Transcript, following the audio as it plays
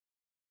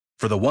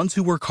For the ones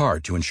who work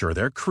hard to ensure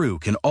their crew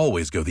can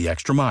always go the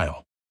extra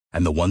mile,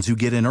 and the ones who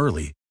get in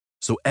early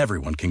so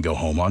everyone can go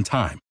home on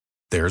time,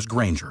 there's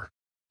Grainger,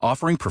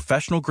 offering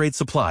professional-grade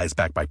supplies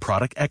backed by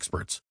product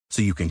experts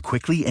so you can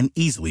quickly and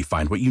easily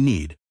find what you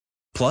need.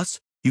 Plus,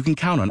 you can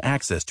count on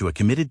access to a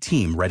committed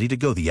team ready to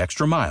go the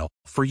extra mile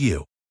for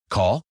you.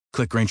 Call,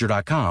 click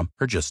Grainger.com,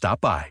 or just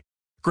stop by.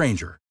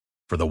 Grainger,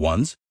 for the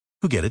ones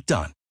who get it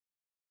done.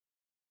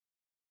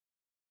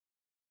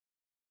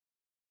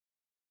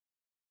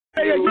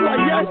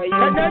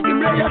 And then you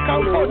may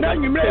account for now,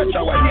 you may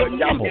show your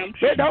yam.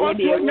 Made our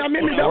yam,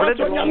 made our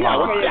yam,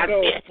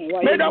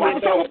 made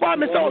our soul for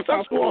me, so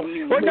school.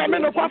 When I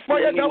mean, what for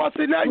you, there was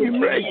in a you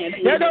may.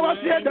 There was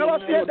here, there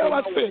was here, there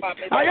was here.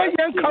 I am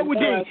young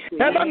Cowdy.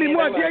 Never me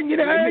more than you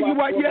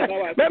are here.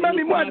 Never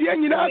me more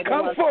than you are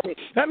come for.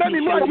 Never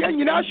me more than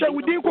you are show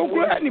with you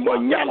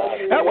anymore yam.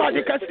 And what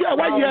you can see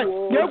away here.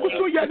 You go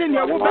to your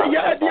dinner, you will be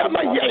here at the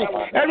Ama Yang.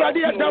 And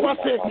Radia, there was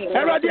it.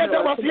 And Radia,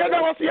 there was here,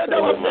 there was here,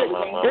 there was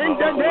it. In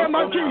the name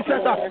of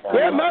Jesus,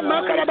 Amen.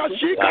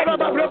 Makarabashi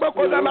Karababraba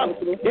Konama,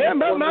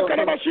 Amen.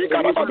 Makarabashi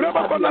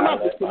Karababraba Konama,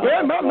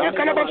 Amen.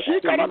 Makarabashi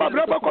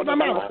Karababraba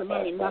Konama.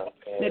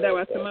 In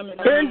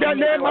the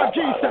name of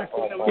Jesus,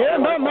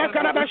 Amen.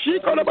 Makarabashi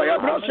Kolobaya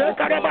Broshe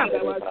Karaba,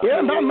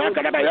 Amen.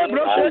 Makarabaya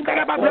Broshe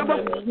Karababraba.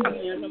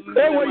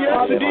 Ewo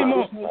Yesu Dimo,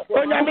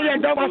 Onyame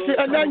Ndawasi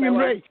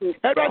Ananyumre,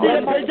 Eradi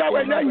Peja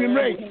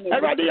Ananyumre,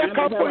 Eradi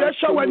Akapo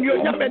Yesha when you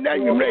Nyame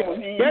Ananyumre,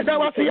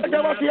 Yedawasi.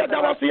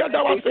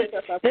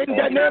 In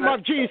the name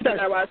of Jesus,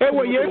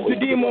 ewo Yesu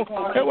Dimo,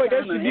 ewo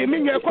Yesu Dimo,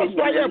 nye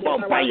koswaye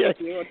bompaye.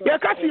 Ye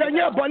kasi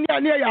ye boni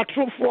ani ya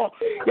trufo.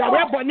 Ya we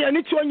boni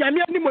ani ti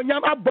onyame ani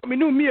monyam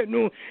abominu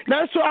mienu.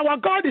 Now so our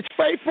God is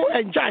faithful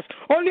and just.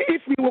 Only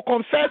if we will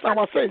confess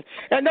our sins.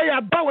 And then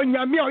ya ba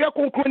onyame o ye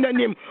konkro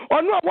nanim.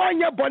 Ono wa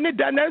nye boni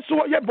da na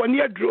so ye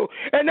boni aduro.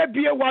 Ene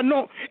bie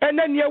wano,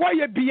 ene ne wa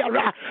ye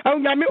biara.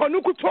 Onyame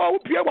onu kuto wo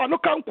bie wano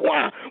kanko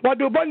a, wo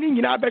do boni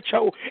nyina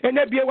abechew.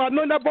 Ene bie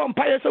wano na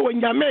bompaye so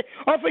onyame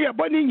ofa ye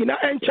boni nyina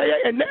encheye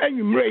ene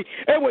anwumre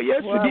ewo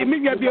Yesu di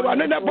minya bi wa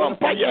na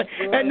bompaye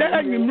ene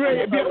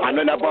anwumre bi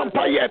anu na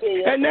bompaye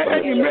ene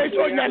anwumre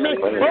so nyame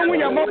onwu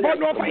ya mobo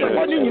no fa ye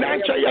boni nyina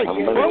encheye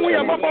onwu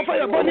ya mobo fa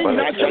ye boni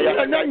nyina encheye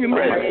ene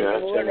anwumre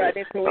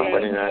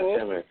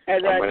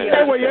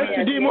ewo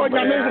Yesu di mo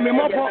nyame me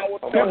mobo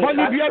e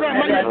boni biara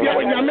ma ye bia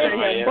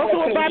nyame o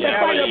so ba be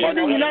fa ye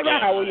boni nyina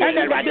ra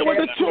ene rade wo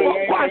tu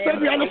ko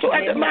asem ya no so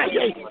ede ma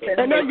ye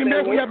ene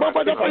anwumre ye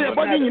bobo do fa ye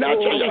boni nyina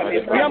encheye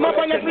ya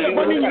mobo na fa ye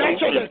boni nyina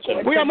encheye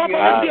we are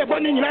mama dear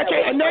boni nyina che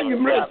and then you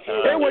mre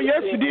e wo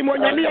Yesu di mo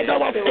nyame ya da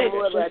wa fe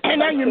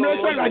and then you mre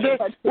so rade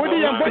wo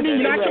di ya boni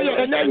nyina che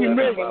and then you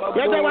mre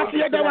ya da wa se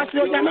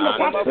nyame no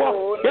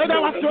passport ya da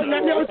wa se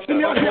nyame o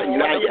timi o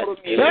nyina ye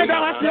ya da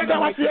wa se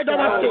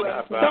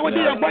so wo di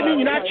ya boni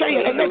nyina che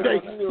and then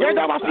ya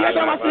da wa se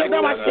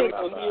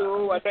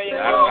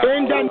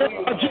in the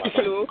name of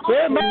Jesus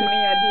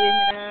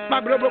my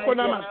brother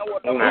Konama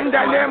in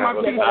the name of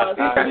Jesus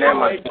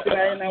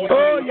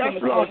oh yes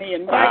Lord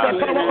by the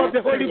power of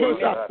the Holy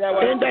Ghost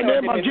in the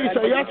name of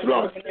Jesus, yes,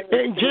 Lord,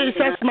 in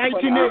Jesus'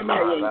 mighty name.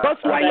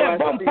 That's why you're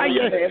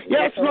bumpire.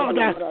 Yes, Lord,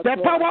 the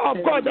power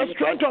of God, the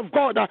strength of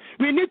God.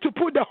 We need to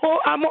put the whole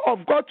armor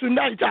of God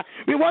tonight.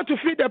 We want to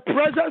feel the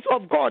presence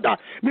of God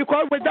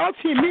because without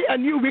Him, me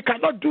and you, we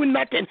cannot do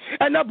nothing.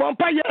 And a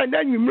bumpire and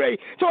then you may.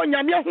 So,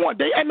 Onyamia one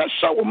day, I'm a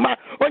show,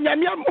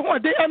 Onyamia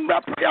one day, I'm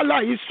a prayer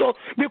life. So,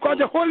 because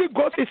the Holy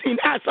Ghost is in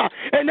us,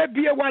 and there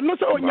be a one, no,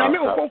 so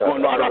Onyamia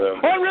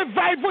on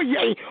revival,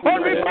 yea,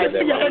 on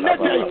revival, yea, and that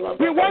day.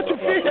 We want to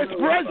feel His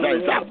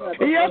presence.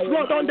 Yes,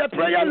 Lord, on the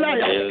prayer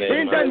line.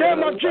 In the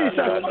name of Jesus,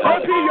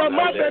 open your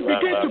mouth and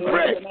begin to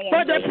pray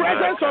for the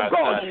presence of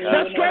God,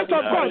 the strength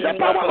of God, the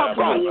power of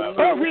God.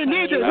 Oh, we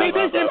need it. We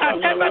need Him as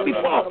ever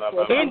before.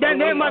 In the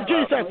name of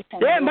Jesus.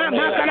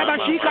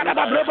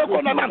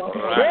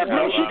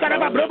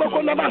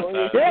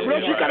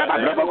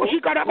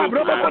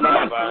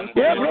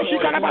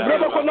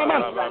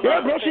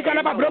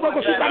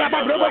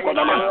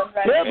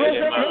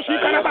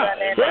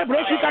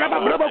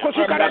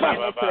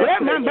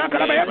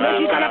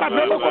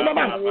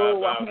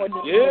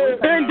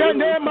 In the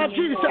name of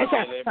Jesus,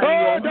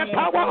 oh, the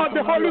power of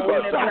the Holy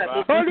Ghost,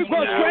 Holy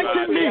Ghost,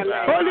 strengthen me,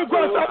 Holy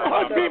Ghost,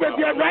 uphold me with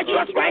your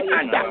righteous right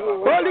hand,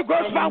 Holy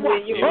Ghost power,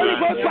 Holy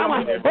Ghost power,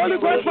 Holy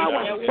Ghost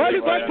power, Holy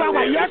Ghost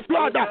power, yes,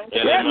 Lord,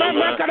 in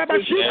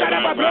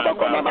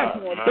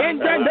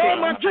the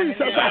name of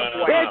Jesus,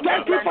 we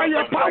thank you for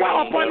your power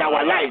upon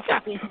our lives,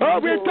 oh,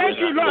 we thank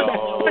you, Lord,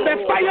 for the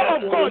fire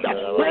of God,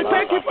 we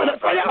thank you for the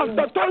fire of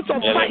the tongues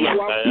of fire,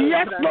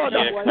 yes, Lord,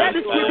 that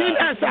is within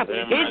us,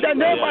 in the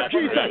name of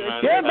Jesus.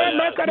 In the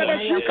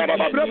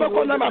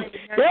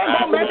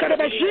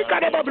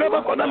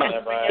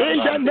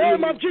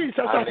name of Jesus,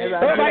 by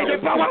the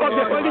power of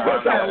the Holy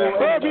Ghost,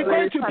 we're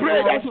going to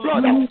pray that,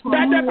 Lord,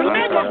 that the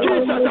blood of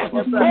Jesus,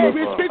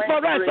 we speak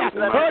for us,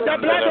 the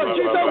blood of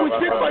Jesus will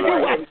speak for you,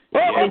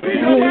 open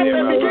your mouth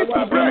and begin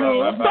to pray.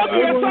 Stop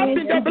yourself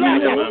in the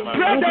blood.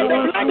 Pray that the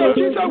blood of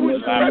Jesus will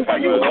pray for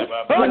you.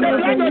 Oh, the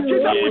blood of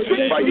Jesus will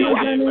speak for you.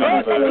 Oh,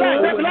 the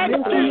blood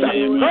of Jesus.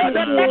 Oh,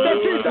 the blood of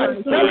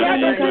Jesus. The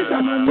blood of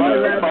Jesus. Oh,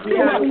 the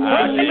blood of Jesus.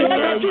 Oh, the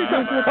blood of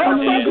Jesus. Oh,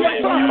 stop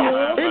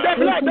yourself in the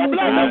blood, the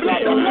blood, the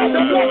blood, the blood,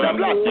 the blood, the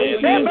blood.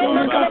 In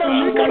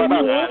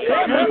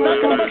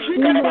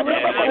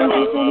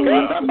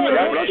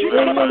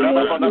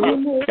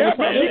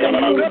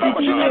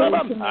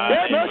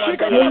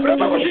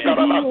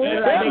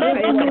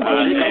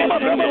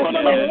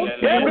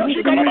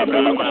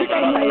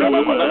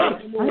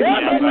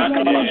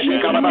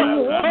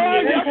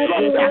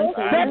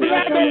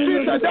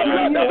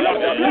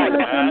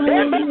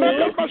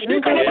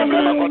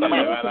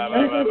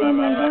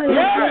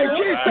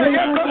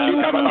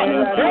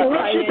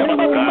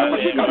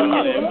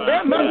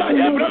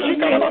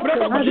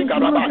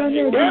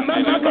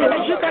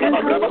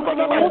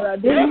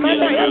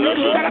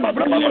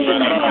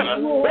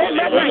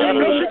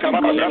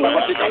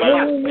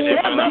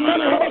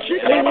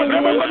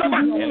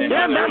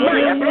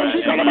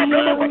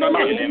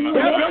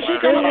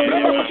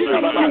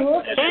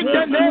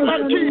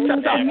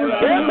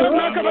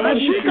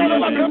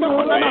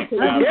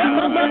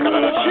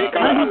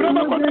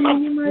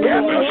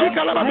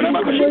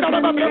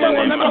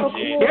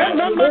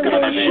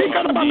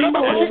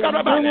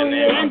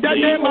the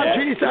name of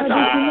Jesus.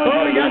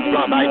 Oh, yes,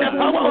 Lord, by the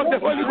power of the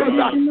Holy Ghost.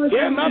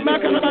 In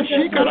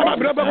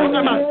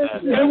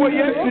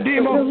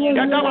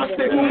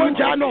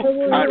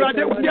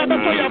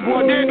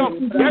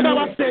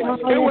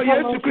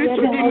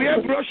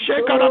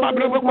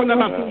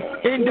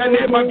the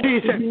name of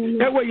Jesus.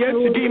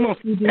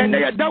 And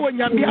they are down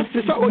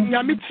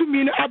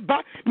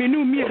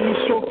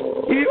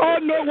you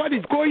all know what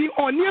is going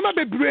on. You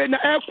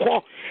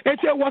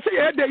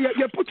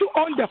put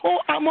on the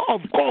whole armor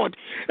of God.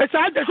 It's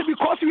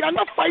because we are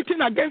not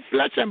fighting against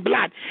flesh and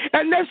blood.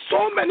 And there's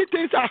so many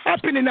things are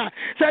happening now.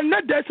 So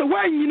there's a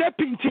way in a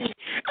painting.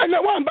 And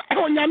the one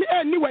on Yami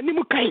anywhere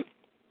Nimukai.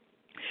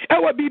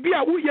 Ewa bibi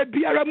a wuye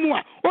biara mu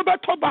a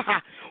wobetoba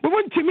ha we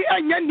want me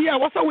anya nia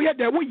wasa we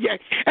there we ye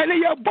and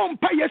ye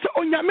bompa yes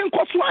onyame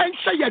nkoso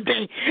anhye ye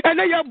den and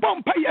ye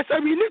bompa yes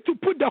we need to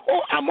put the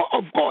whole armor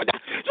of God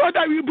so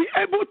that we will be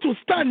able to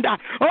stand.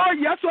 Oh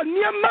yes, so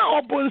niema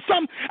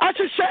obonsam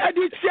ahye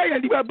adi tia ye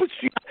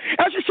libabusu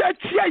ahye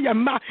tia ye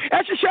ma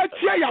ahye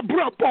tia ye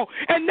bropo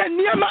and then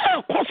niema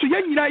ekoso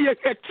ye nyina ye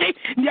eti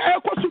nia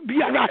ekoso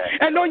biara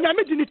and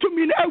onyame dini to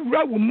me na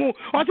awura wo mu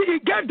until he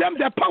gave them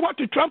the power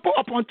to trample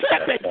upon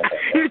serpents.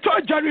 He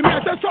told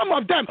Jeremiah that some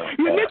of them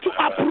you need to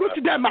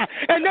uproot them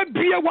and then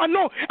be a one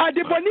no and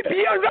the boni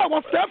be a row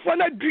of self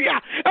on a dria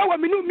our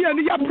minu me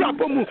and ya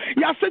brabomu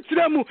ya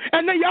setremu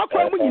and then ya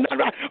kwamu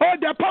nyinara all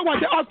the power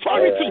the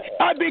authority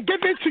I be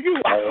given to you.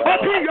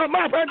 Open your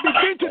mouth and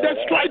begin to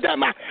destroy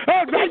them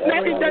right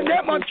now in the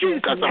name of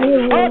Jesus.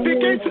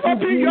 Begin to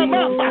open your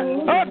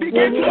mouth.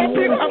 Begin to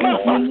open your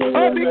mouth.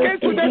 Begin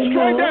to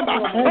destroy them.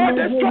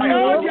 Destroy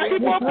all their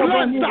evil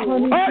plans,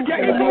 all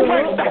their evil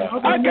ways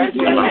against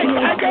your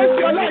life. Against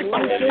your life,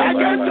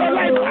 against your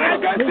life,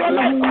 against your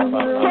life.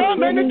 So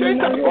many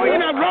things are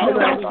going around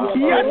us.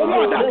 Yes,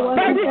 Lord,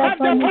 but we have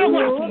the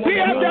power. We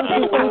have the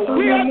power.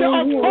 We have the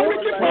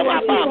authority from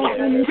above.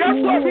 Yes,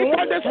 Lord, we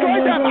can destroy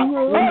them.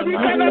 We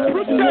can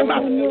uproot them.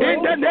 In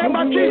the name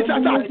of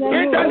Jesus.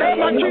 In the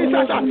name of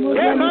Jesus.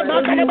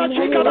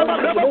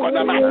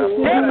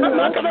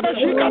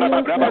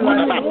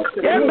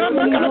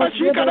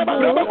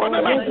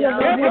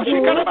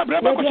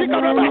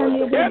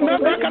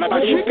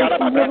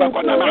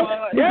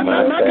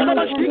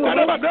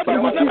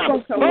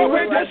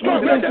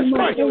 We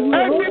destroy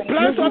every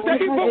plans of the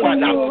evil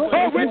one.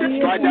 We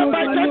destroy them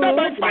by thunder,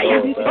 by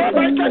fire.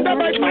 By thunder,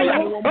 by fire.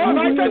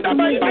 By thunder,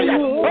 by fire.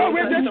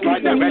 We destroy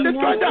them. We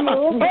destroy them.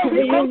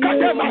 We conquer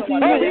them.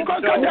 We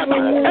conquer them.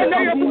 And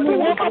they are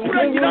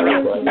praying in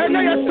Iraq. And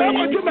they are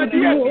someone to my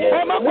dear.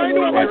 My point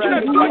of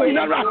in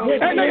Iraq.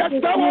 And they are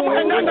someone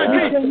another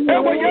day.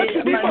 And we used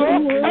to be for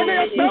and they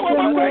are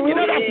someone praying in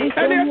Iraq.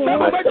 And they are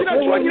someone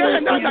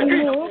another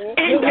day.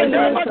 In the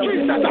name of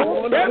Jesus.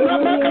 In the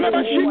name of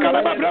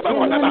Jesus.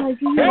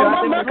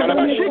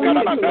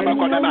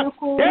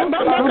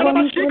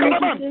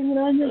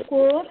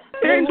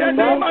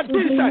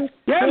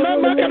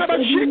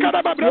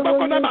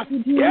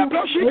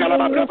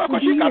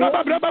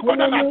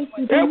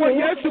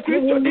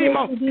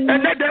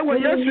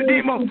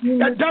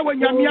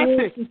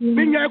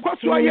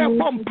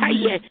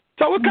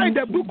 So we kind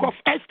the book of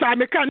Esther, I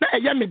can't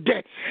me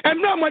there.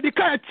 And now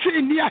Mordecai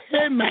near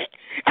him,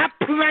 I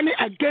plan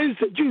against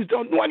the Jews.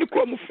 Don't want to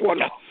come for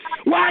now.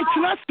 One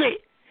can say,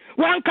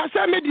 one can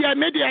say media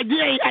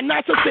day and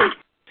not to say.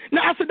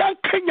 Now, I don't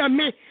Kenya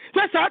me.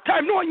 That's our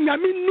time. No,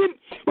 Yaminim,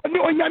 but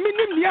no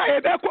Yaminim, yeah,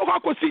 a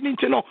coco sitting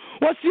to know.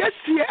 Was yes,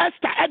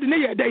 Esther at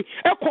the day,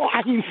 a call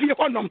at him fear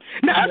on them.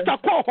 Now, Esther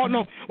call on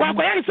them.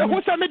 While I answer,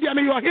 what's a media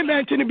may you are him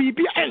and to be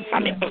answer.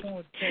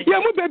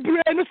 You will be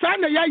brain,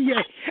 son,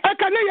 yeah, I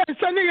can hear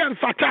Sunny and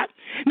Fakat.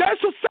 Now,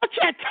 so such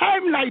a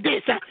time like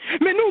this,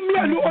 me no me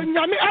anu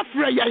onyame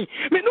afre yen.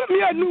 Me no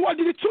me anu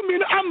odi the 2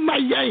 million amma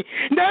yen.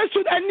 Now, so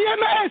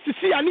eniema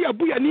esisi ani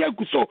abu ya ni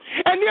aguso.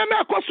 Eniema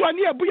akoso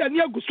ani abu ya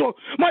ni aguso.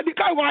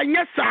 Madika wa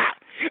nyesa.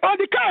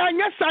 Odika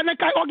anyesa na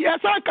kai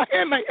ogesa ka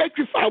hema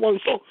etwifa won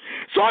so.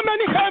 So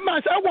many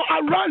Hamans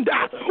around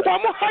that.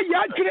 Omo ha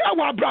ya dwere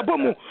awo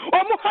abrabomu.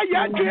 Omo ha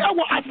ya dwere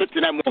awo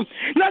asetena mu.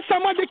 Na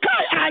somebody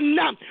kai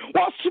anam.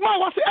 Was small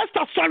was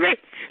Esther sorry.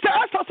 Say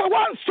Esther so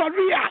one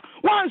sorry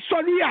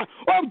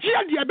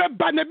Ogia de be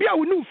ba na bia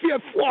wonu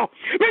fiefo.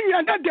 When you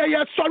under there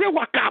you sorry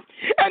waka.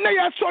 And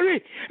you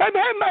sorry. And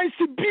Hema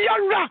is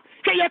biara.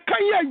 Say you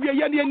kan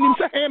ya nim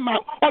say Hema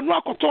onu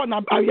akoto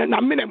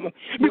na minimum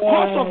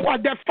because of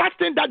what the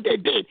fasting that they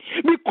did.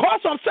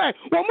 Because of say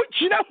womu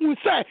china who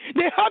say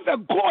they have a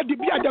God, the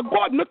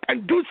God no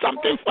can do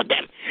something for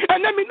them.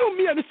 And then me no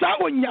me and say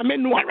onyame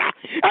no ara.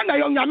 And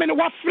I onyame no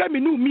wa frɛ me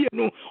no me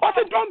no. I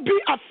say don't be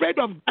afraid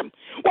of them.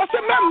 What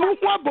say man mu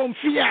ho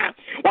abomfia.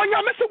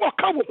 Onyame say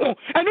waka wo ho.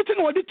 And it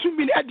no dey 2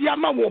 million ade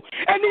ama wo.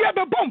 And ye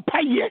be bom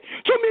paye.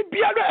 To me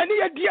biara and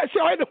ye dey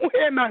say o dey ho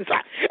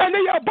emansa. And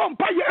ye bom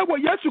paye e wo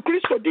Yesu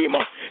Kristo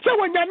dimo. So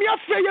onyame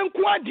afrɛ ye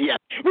nko ade.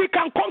 We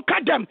can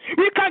conquer them.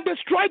 We can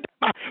destroy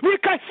them. We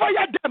can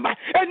fire them.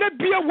 And then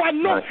be a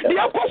one no. The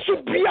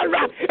apostle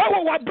biara.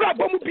 Ewo wa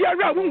brabo mu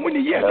biara wo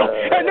huni ye no.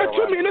 And then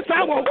 2 minutes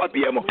I will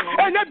be emo.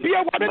 And then be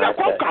a one na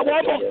conquer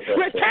wo.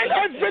 Return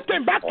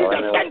everything back to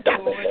the center.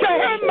 Say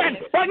amen.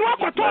 When we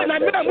go to na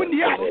me na mu ni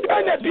ya.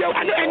 And then be a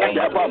one and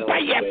then bomb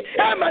paye.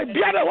 Amen.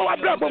 Biara wo wa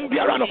brabo mu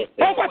biara no.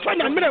 Wo go to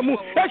na me na mu.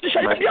 E ti she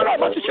biara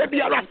ma ti she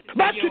biara.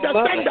 Back to the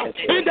center.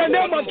 In the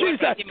name of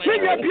Jesus.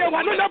 Sing be a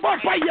one na bomb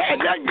paye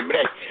and then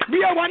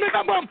be a one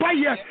na bomb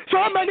paye. So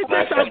many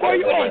things are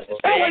going on.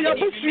 Ewa ya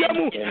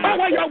busiamu,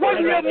 ewa ya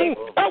waliamu,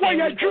 ewa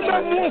ya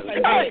jumamu.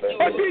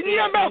 Obi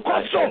niema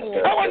koso,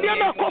 ewa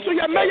niema koso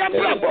ya meya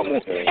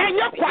brabomu.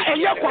 Enyekwa.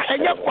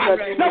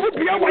 Na we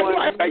be wanu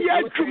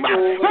eya juma.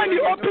 When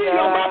you open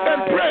your mouth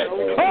and pray,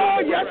 oh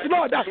yes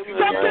Lord,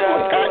 something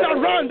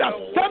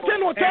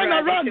will turn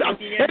around.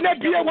 And then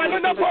be a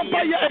one na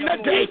bomba ya and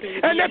that day.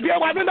 And then be a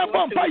one na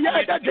bomba ya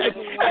and that day.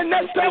 And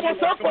next time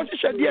was our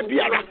position dear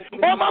biara.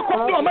 Oh my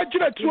koso, my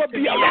jina to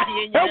biara.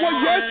 Ewa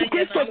Yesu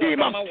Kristo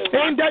dima.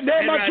 In the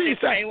name of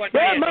Jesus.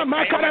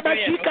 Mama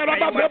Karabashi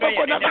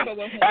Karabakonaba.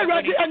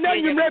 And then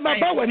you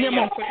remember when you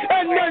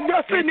and then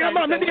you're seeing your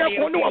mom and you're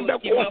going on the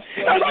court.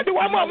 And I do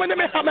one moment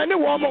and have any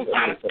woman.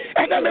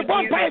 And then the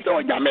one place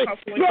on Yame.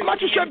 No much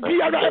should be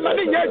around my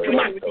man.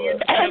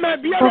 And I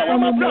be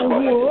around my brother.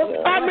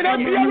 I'm in a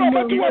be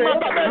around to my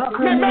brother.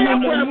 And then the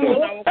woman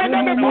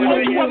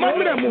to a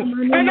mamma.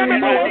 And then the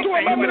woman to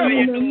a mamma.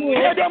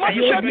 And the much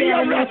should be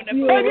around.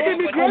 And the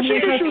immigration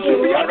issues to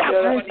be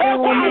around.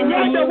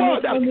 And the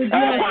world.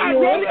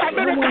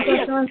 America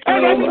here.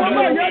 And I'm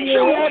and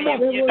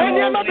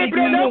you're not the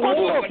brain of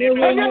also.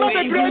 And you're not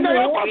the brain of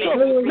also.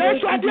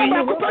 Let's try to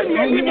accompany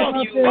anymore.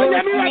 And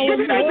you're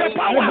giving us the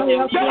power, the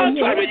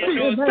authority.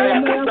 They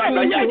are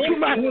Kasaba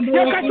Yakuma.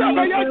 You're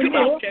Kasaba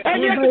Yakuma.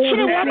 And you're the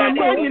children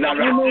going in a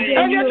rap.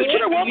 And you're the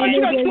children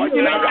going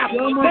in a rap.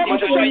 Mama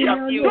said,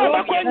 Mama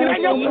going in a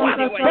yakwa.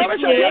 Mama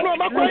said,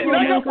 Mama going in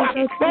a yakwa.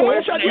 Mama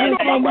said,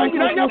 Mama going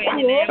in a yakwa.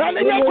 And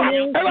the yakwa.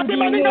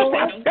 Everybody in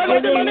yakwa.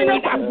 Everybody in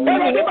yakwa.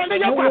 Everybody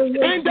in yakwa.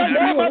 In the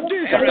name of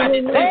Jesus,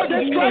 oh,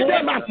 destroy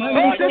them, oh,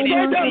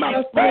 destroy them,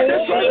 oh,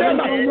 destroy them,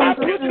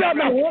 uproot them,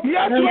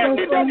 yes, Lord,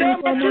 in the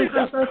name of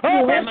Jesus, oh,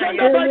 send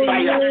them by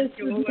fire,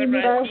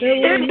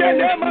 in the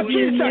name of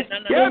Jesus,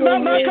 yeah,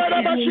 Mama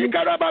Karabashi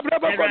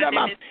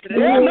Karabakonama,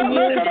 yeah,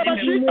 Mama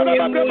Karabashi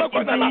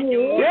Karabakonama,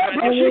 yeah,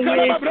 Brashi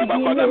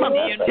Karabakonama,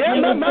 yeah,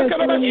 Mama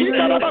Karabashi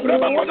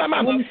Karabakonama,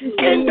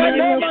 in the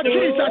name of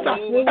Jesus,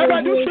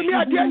 everybody do to me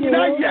again,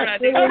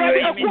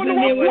 everybody,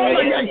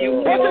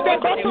 what is the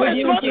gospel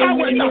is not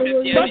ours.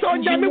 But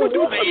on Yami would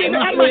do in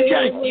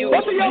Amajay.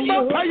 What are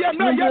your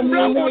Payamaya?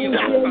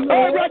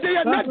 Already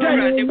at that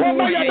day. What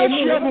my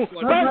Shamu?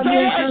 But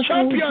they are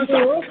champions.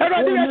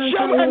 Already at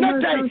Shamu and that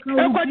day.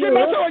 And what you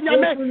must on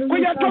Yame,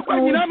 we are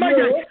talking in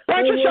Amaya.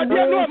 Why should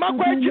you know my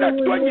question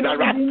in a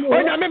rap?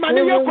 On Yame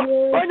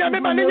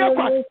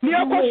Maniakwa,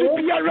 Niako should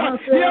be a rap.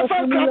 Niafa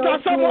Krata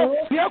Samo,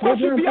 Niako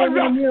should be a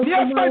rap.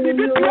 Niafa the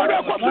big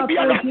brother was be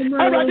a rap.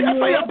 Already a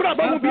fire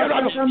brother will be a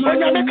rap. On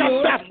Yame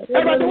Kasa,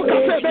 everybody who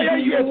can say,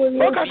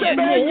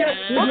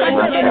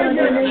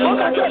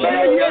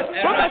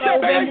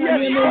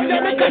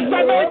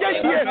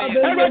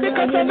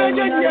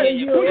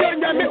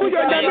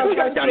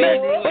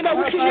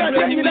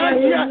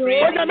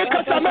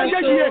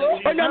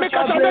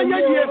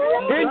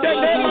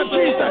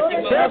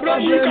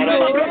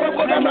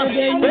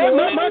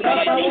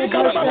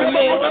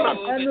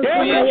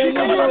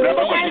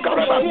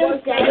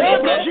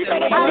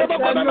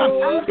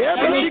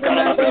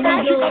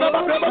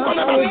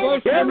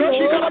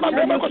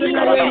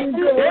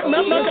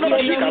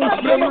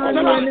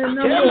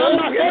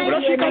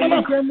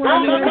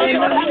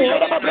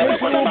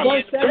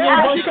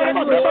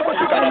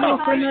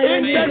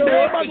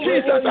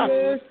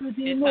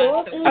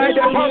 By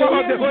the power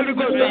of the Holy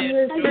Ghost,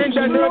 in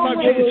the name of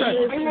Jesus.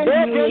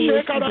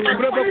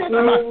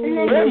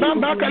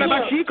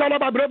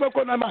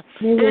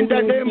 In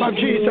the name of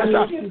Jesus.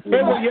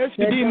 Yes,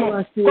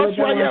 demon. Because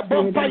why a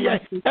bumpire,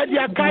 and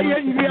your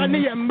Kayan,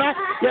 Yamma,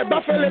 your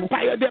Buffalo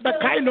Pire, the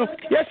Bacano,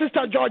 yes,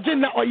 Sister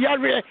Georgina or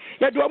Yari,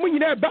 that woman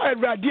never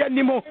Radia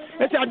Nemo,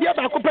 and I did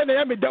about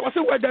Copenhagen, there was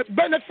the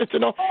benefit, you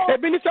know, a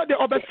minister of the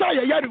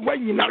Messiah, Yari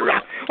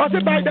Waynara, or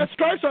by the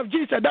stripes of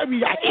Jesus that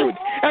we are chewed,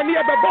 and you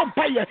have a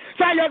bumpire,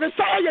 Saya the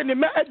Saya and the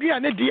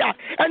Adrian,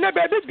 and the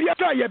baby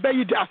Biara, your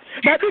baby,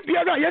 baby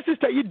Biara, yes,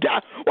 Sister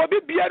Ida, or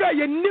Biara,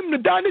 your Nim, the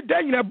Danny,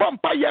 then a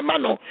bumpire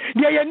mano,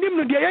 the Nim,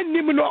 the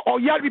Nimino or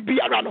Yari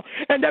Biarano,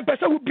 and the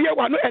person would be a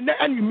one and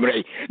then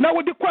Ray. Now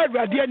with the choir,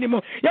 the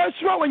animal, yes,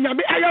 when you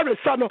be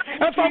Ayarasano,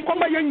 and from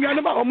Comayan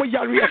Yanama or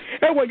Moyaria,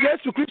 and when yes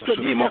to Christo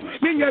Demo,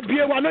 mean you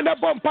be one on a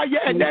bumpire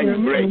and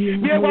then Ray,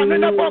 be one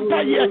on a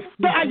bumpire,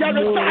 the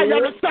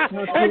Ayarasa,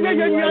 and then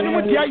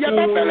Yanama, the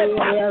Ayabapa,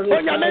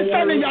 on your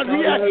son in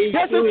Yaria,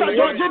 yes, it's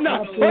Georgina,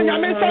 on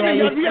your son in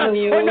Yaria,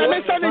 on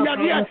your son in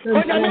Yaria,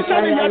 on your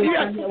son in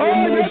Yaria,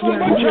 oh, yes,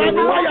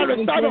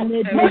 Ayarasano,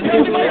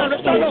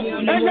 Ayarasano,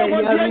 and then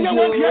what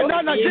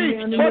Yanama,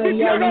 or the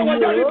Piano, or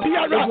the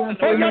Piara,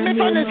 or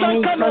Yamifan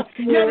Sankano,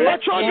 Yama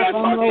Children's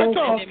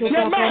Hospital,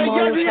 Yama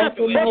Yaria,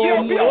 or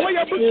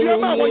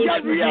Yama, or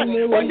Yaria,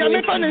 or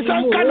Yamifan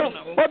Sankano,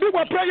 or the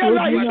prayer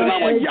life,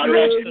 or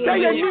Yare,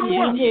 they are you,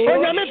 or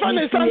Yamifan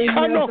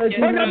Sankano, or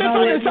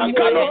Yamifan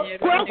Sankano,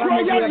 Quakra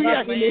Yaria,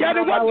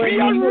 Yada what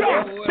Piara,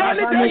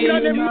 Danny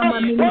Dayan,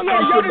 Mama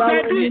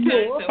Yari,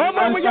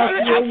 Mama Yari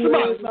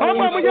Asma,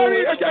 Mama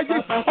Yari,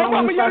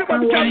 Mama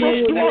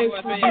Yari,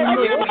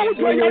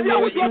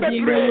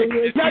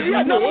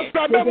 Yaria no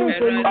problem.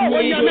 Oh,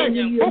 Yame,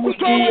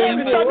 Okuto,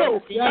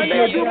 and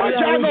they do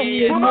Majano,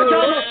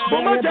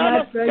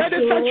 that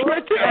is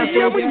saturated and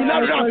human in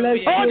Arab.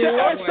 All the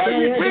outside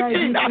you bring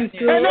in, and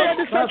they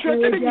are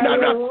saturated in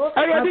Arab. I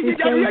think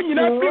you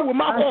know, free with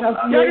Mako.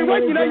 Yari,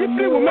 what you know, you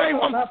free with my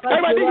one. I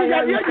think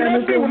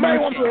you free with my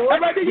one.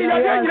 I think you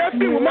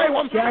free with my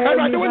one. I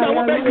don't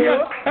know here.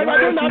 I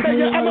don't know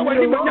here. I'm going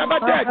to never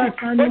dead.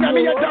 When I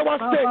mean, that was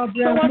say,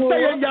 someone say,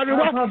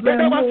 Yariwa,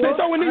 that was say,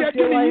 so when you're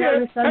doing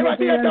here, I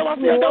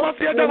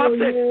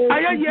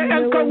hear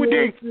Uncle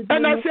Woody,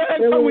 and I say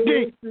Uncle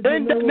Woody,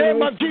 in the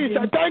name of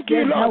Jesus. Thank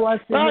you, Lord.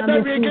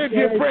 Father, we give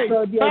you praise.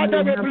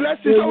 Father, we bless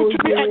you. So to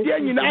me at the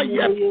end in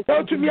Aye,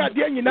 so to me at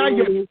the end in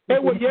Aye,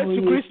 it was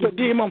Jesus Christ,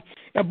 demon.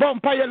 A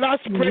vampire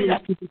last prayer,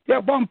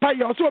 a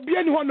vampire. So be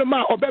anyone the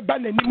man or be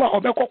ban anymore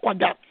or be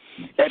coquada.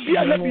 If you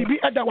are not be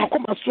at the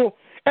Wakoma so.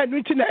 And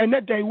written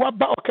a day, what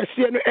about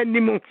Cassiano and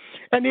Nimo,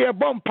 and the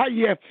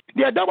vampire.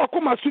 The Adawa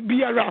Kuma should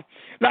be around.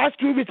 Last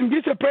 2 weeks,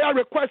 this a prayer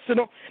request, you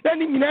know.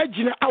 Then in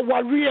Nigeria,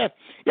 our rear,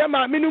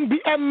 Yama minum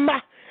be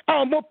Emma.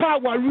 Our more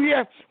power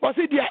rear was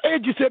it their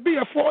ages a be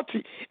a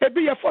 40, a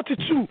be a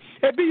 42,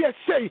 a be a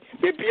say,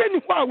 a be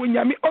anyone when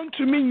you me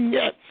unto me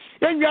yet.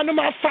 Then you are no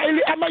more file,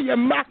 am I a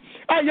ma?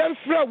 I am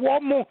for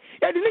one more,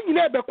 and you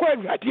never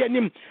quite at the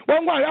end.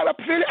 One have a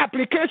fill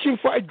application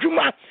for a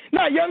Juma,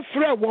 now I am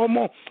for one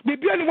more. Be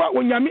anyone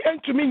when you me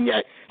unto me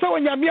yet. So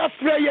when you me a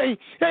fray,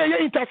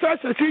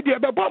 intercessor, see the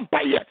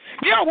vampire.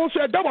 You also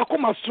a double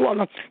comma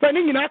swallow, but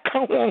in our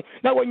count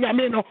now when you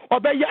mean, or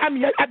by your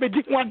army, I be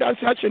dick one dance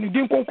action, you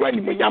didn't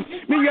complain. Me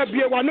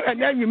be one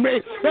and then you may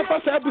let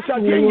us have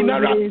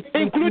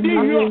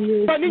including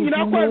you, but in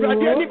our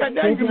and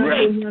then you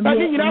may, but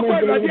in our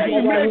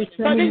you may,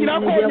 but in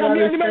our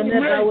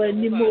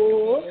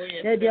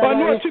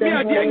to be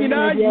a day in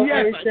our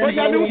year, but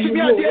I know to be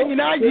a day in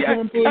our year,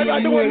 and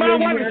I don't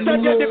want to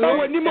study the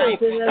power anymore.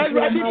 I'd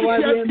rather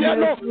see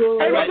piano,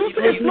 I'd rather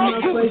say it's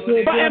not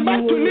good, but I'm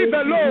about to live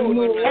alone.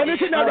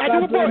 Anything that I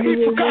do for if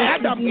you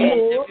had a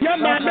book, your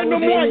man, no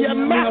more, your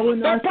man,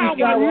 the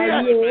power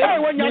here.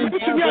 When you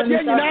to me at the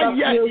end of the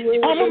year,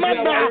 I'm a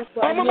member,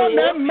 I'm a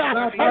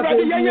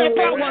young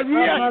power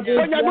here.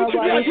 When you to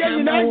me at the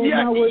end of the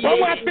year, I'm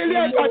a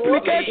affiliate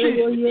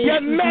application. You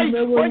may,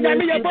 when you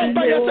mean about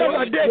by yourself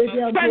a day,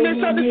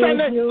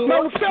 Sunday,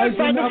 no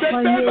favor, the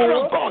favor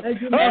of God. Oh,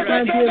 the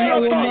favor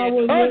of God.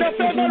 Oh, the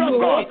favor of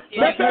God.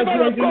 The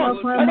favor of God.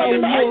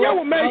 And I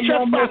will make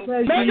your fast.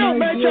 Then you'll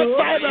make your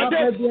fire a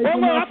day.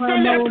 I'm a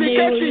affiliate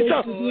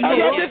application. I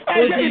will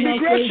define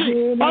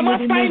immigration. I'm a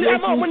fine,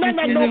 I'm a woman,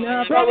 I'm a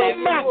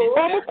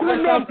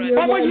kunam,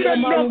 I'm a year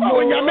long, oh,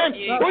 Yaman,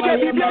 what have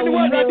you been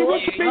one that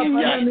was being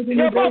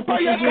your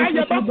vampire,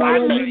 your papa,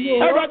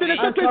 I rather than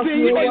to see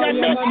you,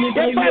 Yaman,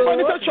 if I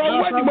wanted to show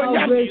what you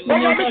want, or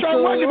your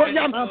mission, what you want,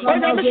 or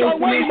your mission,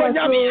 what you want,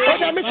 or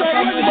your mission,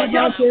 what you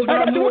want,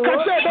 I do can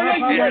say,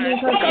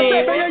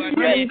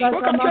 me.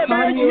 Look at the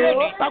man here.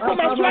 I come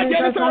and swag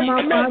the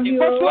man.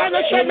 But one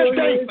of them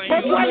say,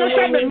 but one of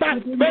them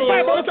man. The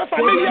Bible is a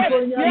family.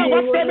 Yeah,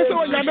 what's them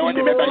so you know what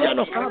the baby you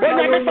know. When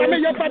you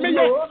have family,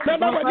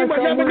 never when you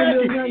want you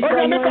net. When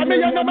you have family,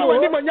 never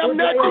when you want you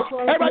net.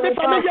 Everybody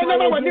family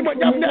never when you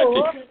want you net.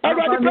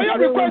 Everybody prayer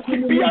request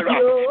be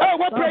around.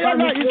 What prayer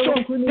now is so.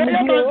 They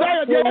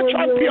are the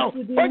champion.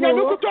 When you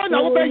look to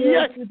now over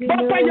here,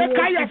 Papa you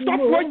can't stop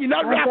when you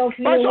not rap.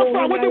 But so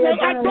far what they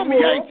want at me,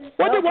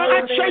 what they want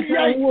at shake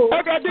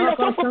everybody you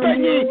so for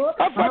penny.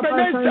 After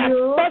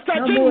Vanessa, Pastor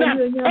Gina,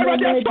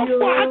 everybody so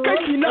for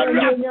akaki na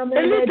rap.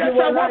 Elite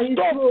say what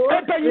stop.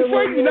 Penny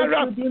for you na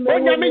rap.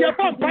 When you me your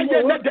papa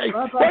you na day.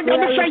 When you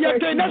me say your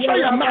day, na say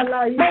your man.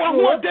 Now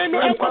who dey no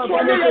e so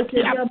one year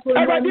tia.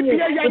 Everybody be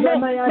ya no.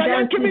 Na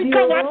you give me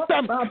come what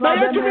them. Na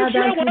you give me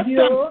share what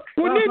them.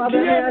 We need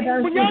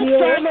here. We need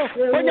no.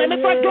 When you me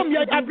fatom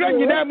ya abran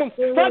nyina mu.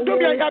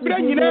 Fatom ya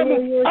abran nyina mu.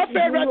 After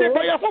everybody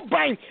boy you for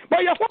buy.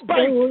 Boy you for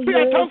buy. Be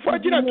a time for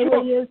Gina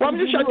too. Wam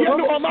you share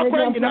no o ma kwa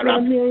nyina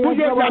rap. Who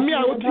you yami a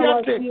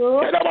otiate.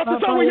 Ke da what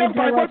so we yan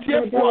Bible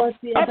tie for.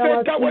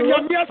 After that when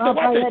yami a so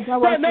what.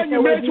 When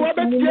you me so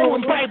be tie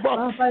on Bible.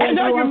 And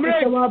then you me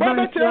when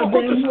be tie go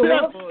to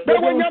step. Then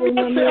when yami a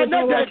say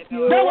another.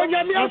 Then when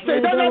yami a say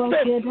that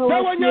say. Then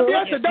when yami a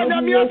say that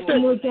yami a say.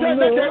 Then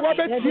they what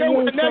be tie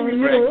when then you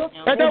me.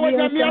 And then when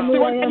yami a say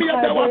when yami a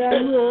that what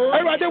say.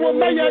 Everybody will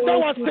my that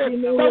what say.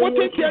 But what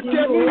take tie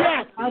mu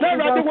ya.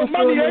 Everybody will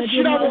money e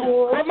shira wo.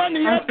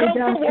 Money e come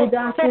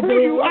for who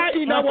you are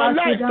in our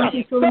life.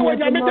 So when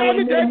yami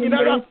down there in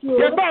around.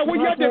 Yeah, but we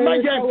hear the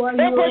man here.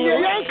 Everybody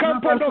young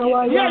couple.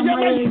 Yeah,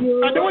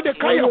 and they want the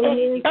kind of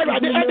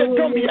everybody at the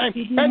dumb behind.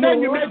 And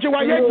then you make your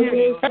way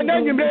and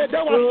then you make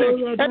that was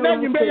it. And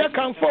then you make your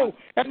comfort.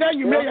 And then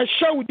you make a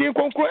show the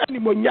conquer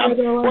anymore.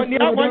 When you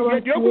have one year,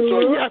 you go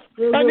yes.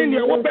 And then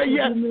you will be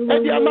here. And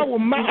the amount will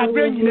not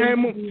bring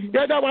them.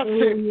 Yeah, that was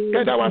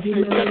it. That was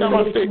it. That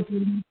was it.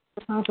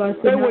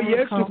 Ewo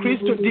Yesu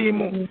Kristo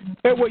dimo.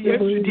 Ewo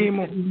Yesu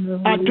dimo.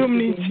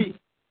 Adumniti.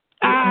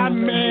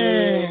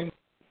 Amen.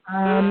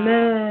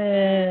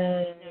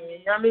 Amen.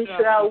 Amen.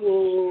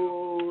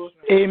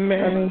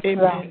 Amen.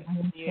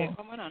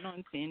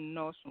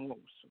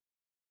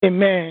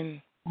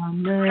 Amen.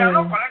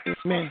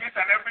 Amen.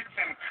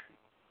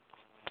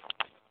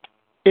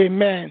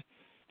 Amen.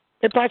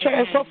 A patron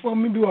is up for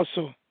me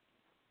also.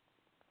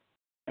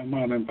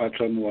 I'm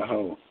patron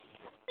wow.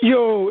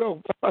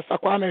 Yo, Pastor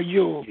Kwame,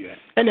 yo.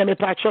 And then a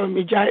patron,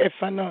 me jai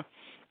efano.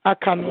 I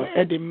can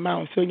at the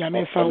mount, so you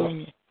may follow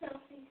me.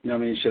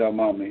 Yamin Shira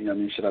Mammy,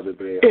 Yamin Shira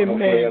Bebre.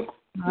 Amen.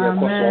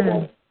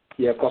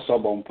 Yeah,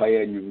 Kosobon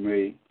Pire, you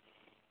may.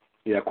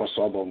 Yeah,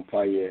 Kosobon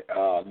Pire,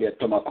 the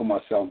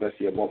Tomakuma sound, that's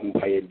your bomb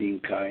pire being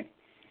kind.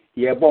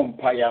 Yeah, bomb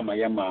pire,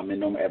 my mammy,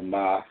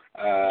 Emma.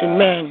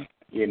 Amen.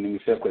 Yen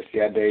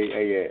Sequoia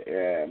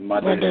Day,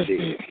 Mother's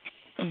Day.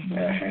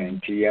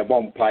 And yeah,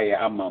 bomb pire,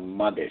 I'm a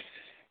mother's.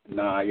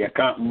 Now, you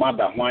can't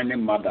mother,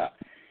 whining mother.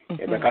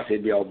 Because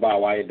it be a bar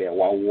why there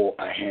war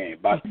a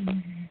hand, but.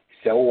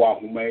 So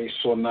who may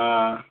so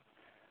na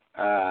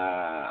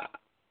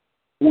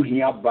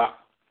uhia ba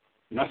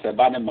na se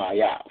ba ne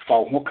maya fa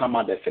ho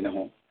kama de fene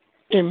ho.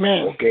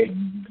 Amen. Okay.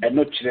 And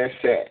no chire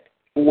se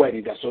wo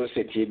ni da so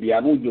se tie bia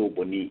no yo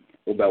boni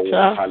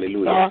obawo.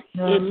 Hallelujah.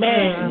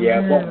 Amen.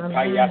 Yeah, bon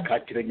paya ka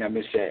kire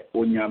nyame se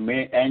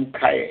onyame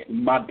enkae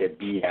made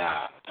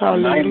bia.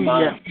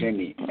 Hallelujah.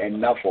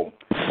 Enough of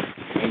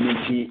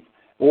anything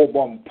wo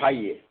bon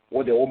paye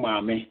wo de wo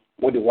maame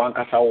wo de wan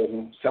kasa wo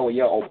ho se wo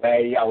ye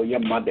obey ya wo ye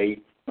mother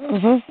yi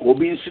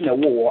obi nsu na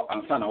wo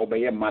ansa na wo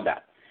be ye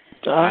mother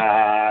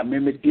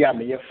me dia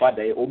me ye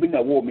father obi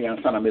na wo me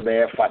ansa na me be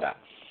ye father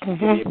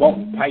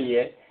bon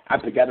paye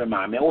apega de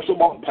maame wo so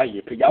bon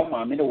paye pega wo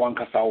maame de wan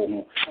kasa wo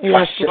ho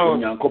wa se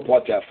nyanko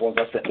portia for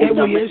se o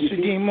na Yesu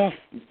di mo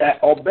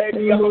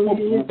obey ya ko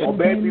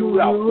obey bi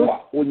wo akwa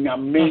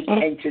onyame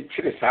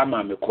enchechire sa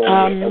maame ko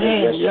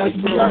amen yes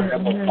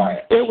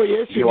ewe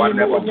Yesu di mo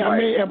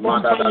onyame e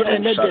bon paye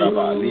ene de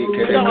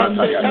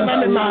na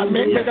me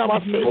maame pega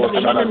wa se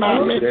na me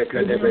maame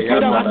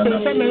pega wa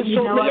se me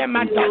so me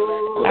mata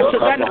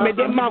aseda na me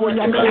de ma wo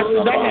nyame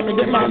aseda na me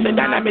de ma me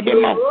da na me de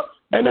ma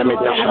and I made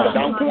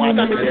down one and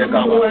all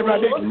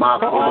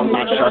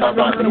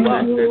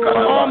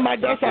my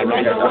days are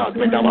right about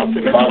when I was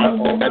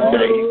that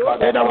day.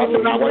 And I was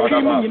now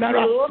working in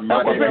I'm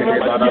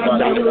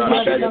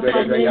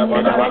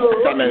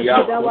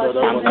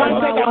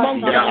counted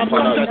among them. I'm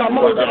counted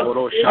among them.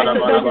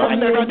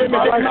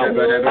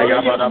 I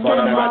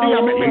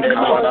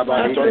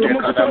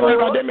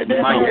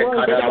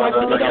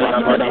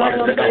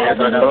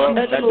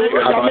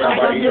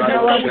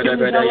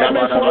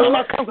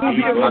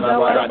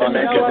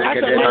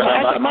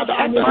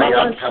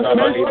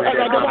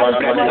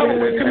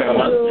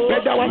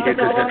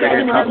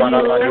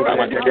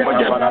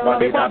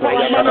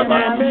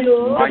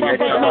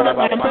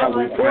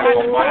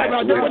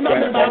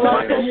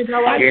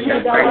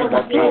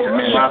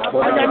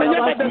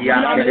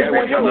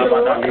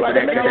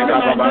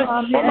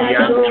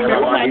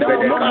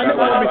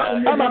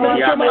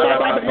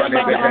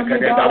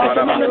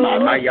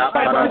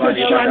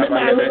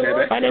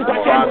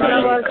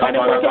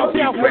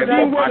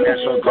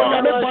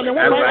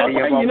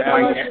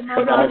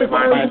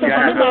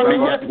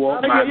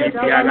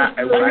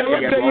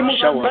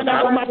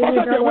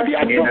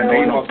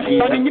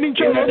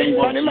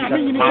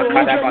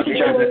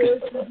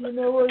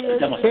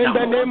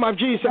name of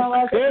Jesus.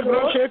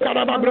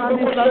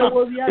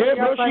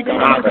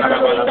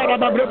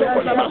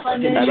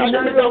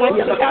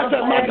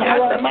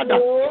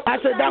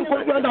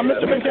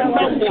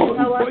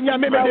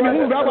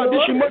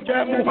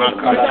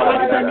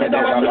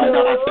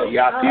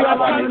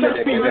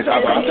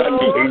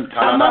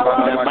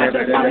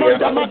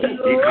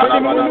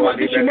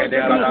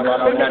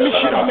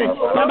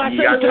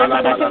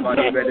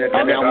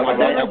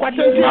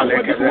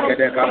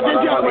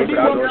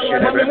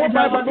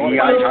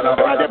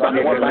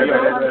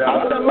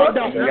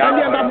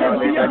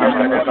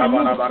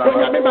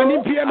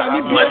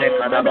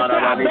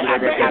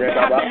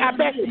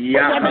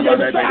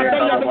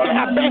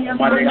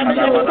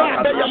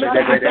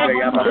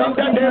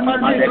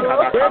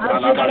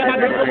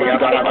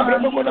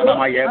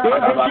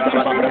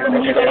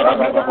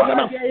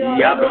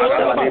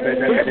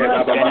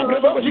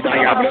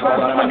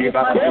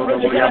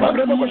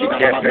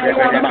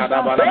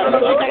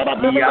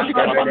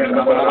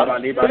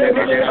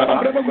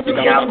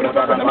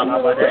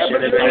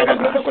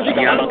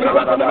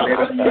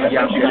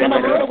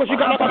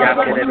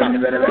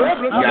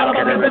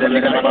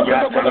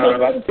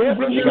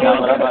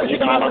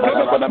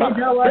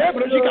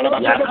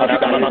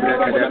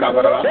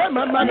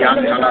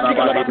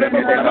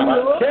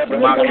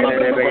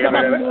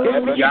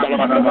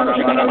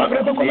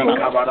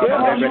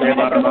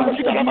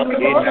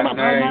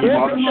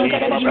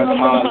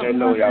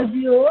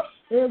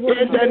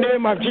 In the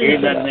name of Jesus.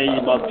 In the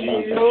name of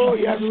Jesus. Oh,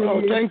 yes,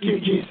 Lord. Thank you,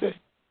 Jesus.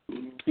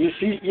 You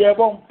see, you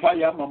won't pay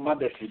your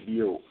mother to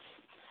you.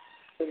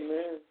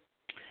 Amen.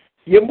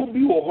 You will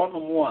be a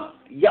honor,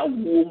 ya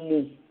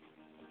womu,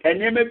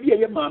 and you may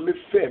be a mammy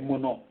fair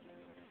mono.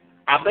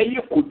 I bet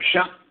you could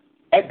shut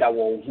at the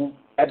wall,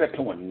 at the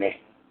tone.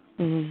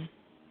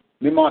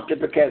 Me more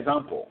typical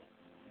example.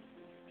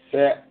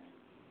 Say,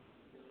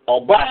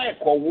 or buy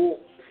a cow.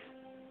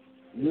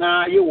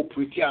 Now you will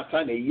pretty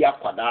outside a year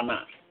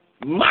quadana.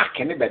 Mark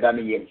any better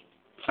than you.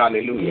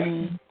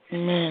 Hallelujah.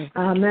 Amen.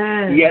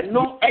 Amen. Ye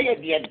no eye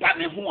de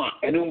dane ho a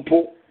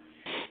enumpo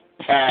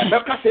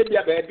beka se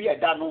bia ba bia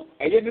da no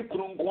eye ne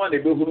kunu nko na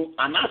behuru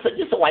anasa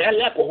je se waya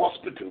le ko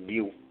hospital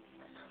biu.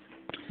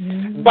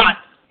 But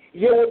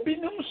ye obi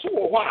num so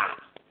wo a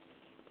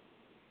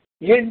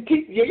ye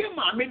nti ye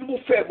maame no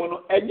fe mo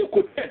no enye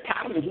ko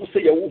tar ne ho se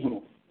ye wo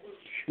hunu.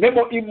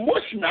 Nemo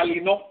emotionally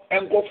no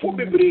enkofo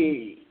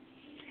bebre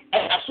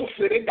aso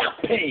fere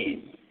that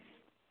pain.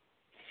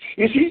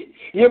 You see,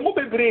 ye mo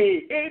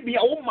bebre e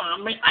bia wo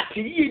maame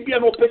atiyi bia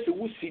no pese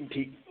wo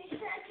sinti.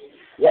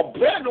 Wo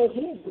brand no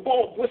hu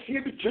bo wo sie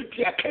bi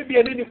twetwe aka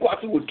bia ne ni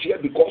kwase wo tia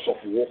because of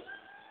war.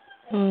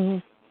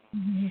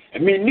 I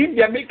mean,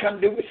 India make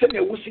and they will send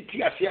a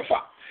city as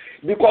yefa.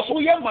 Because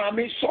we are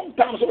mammy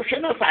sometimes so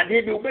shena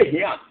sade be over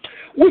here.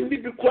 We be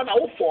because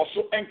our force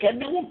and can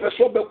no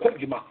person be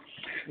quadima.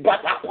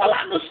 But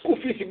akwala no school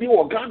fees be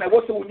Ghana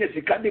was when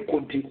you can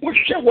continue. We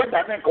share what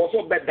that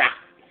also better.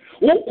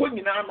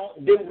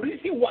 The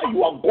reason why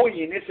you are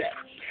going is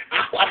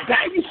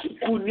akwadai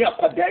school ni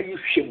akwadai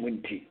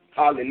shemunti.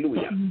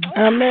 Hallelujah.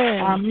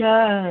 Amen.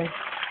 Amen.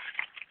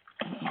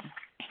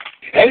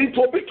 And it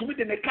will be to me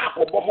in the cap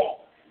of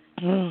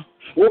Boho.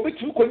 Will be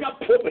to konya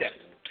problem.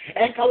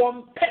 And I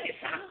want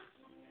penisa.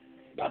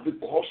 But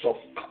because of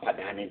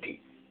akwadanity.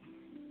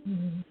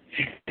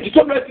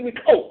 So let me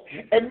go.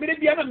 And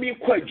maybe I mean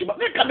quite you.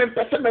 Make a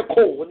person a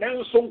call.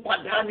 Then some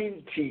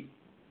kwadanity.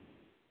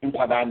 In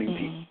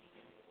kwadanity.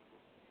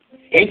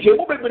 And you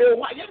will be able to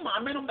why your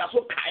mamma that's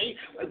okay.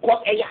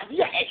 Because a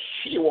idea is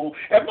she won't.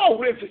 And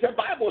now, if the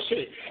Bible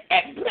says,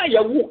 and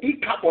prayer will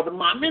eat up or the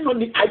mamma on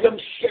the I am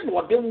seen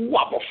what they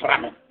were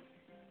from.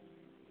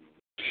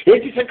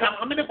 It is a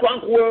common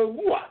crank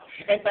woo.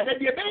 And by the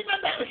baby,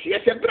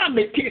 yes, a brand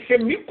may taste a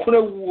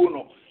micro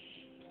woo.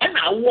 And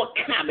I walk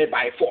camel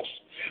by force.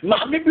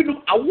 Maybe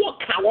I walk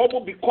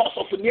camel because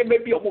of the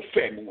maybe of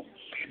family.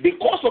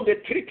 Because of the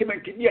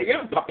treatment in the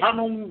young papa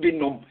no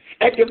binom,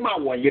 edema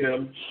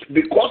one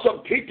because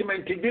of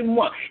treatment in the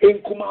more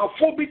in Kuma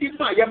forbid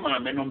my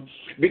mamma,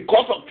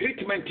 because of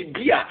treatment in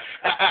Bia,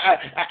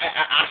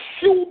 a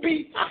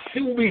silby,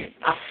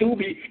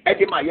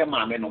 edema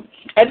yamameno,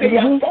 and they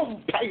are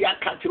from Paya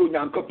Catru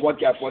Yanko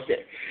Potia for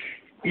say.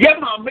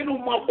 Yama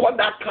minimum call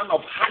that kind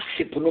of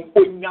hardship no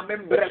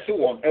onyame brese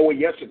won e wo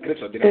Yesu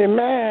Christ.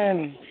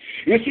 Amen.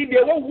 You see,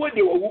 they were what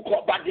they were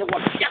called, but they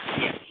were just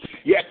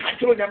ye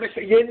katro nyame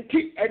se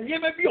yenti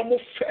enyema bi omo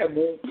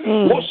femu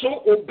wo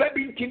so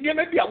obabi nti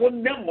nyema bi a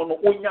wonnam no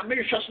onyame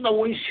hwese na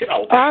won hira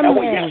wo e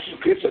wo Yesu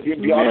Kristo de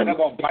bi o na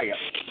bompaya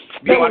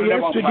bi o na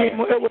bompaya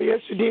e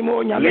Yesu de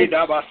mo nyame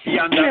leda ba si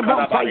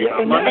anda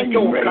kala ma ni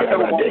o kata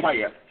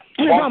bompaya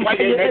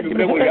bompaya na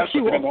bi wo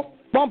Yesu Kristo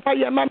Bompa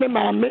ye mame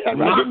mame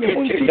erade me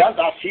unti ya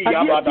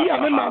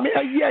me mame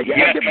aye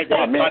aye de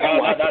mame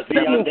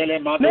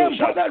ne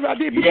mpada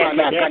erade bi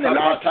na ka na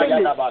last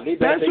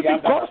that's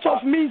because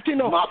of me you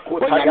know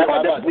when you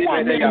know the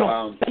one you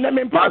know and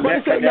me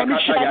mpada say ya me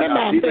shira me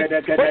mame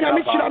when ya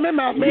me shira me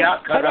mame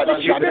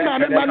erade shira me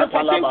mame mane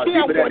patenti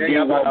awodi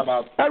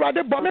wo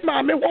erade bo me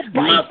mame wo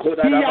bai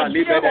ya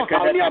bi o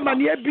ha ni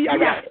amane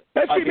biara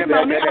efi me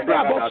mame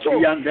abrabo so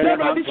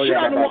erade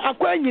shira no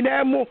akwa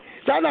nyina mu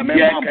sana me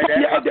mpa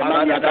ye de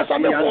mania kasa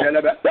me ko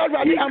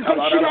erade ampa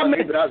shira me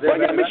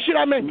onya me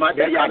shira me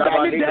ya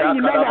da ni de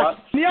nyina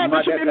ni a me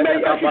so me me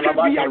afika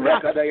biara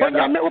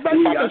onya me oba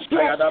fa so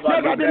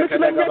erade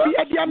me me bi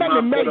ade ama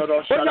me me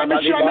onya me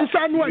shira me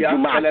sanu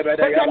aduma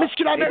onya me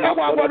shira me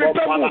awa wore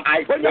pamu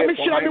onya me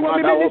shira me wo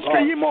me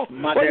ministry yimo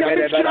onya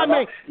me shira me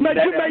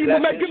meduma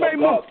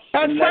yimo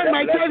and find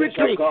my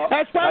territory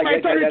expand my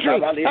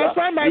territory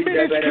expand my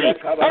ministry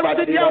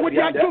erade dia wo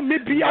dia do me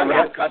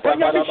biara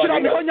onya me shira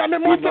me onya me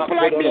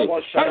multiply me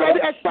erade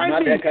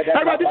expand me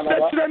erade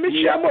tetre me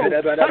shemo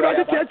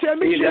erade tetre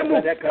me shemo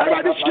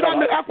erade shira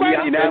me akwa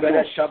ni na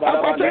mo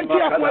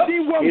akwatenti akwadi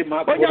wo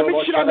onya me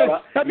shira me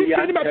abi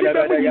sini ma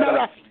bibe mu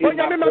nyara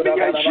onya me ma me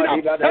shira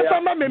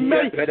efama me me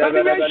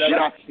abi me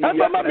shira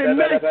efama me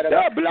me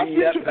bless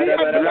you to be a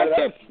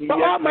blessing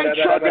for all my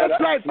children's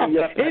life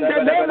in the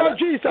name of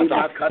Jesus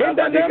in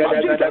the name of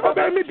Jesus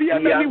obey me be a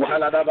me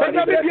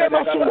onya me be a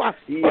masowa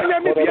onya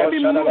me be a me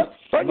mu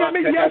onya me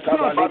yes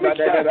no for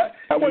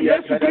me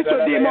yes Kristo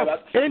dimo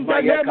in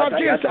the name of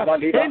Jesus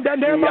in the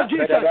name of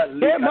Jesus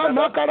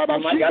mama karaba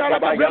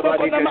shikaraba brabo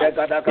konama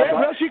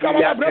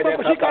shikaraba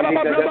brabo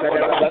shikaraba brabo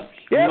konama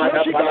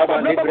shikaraba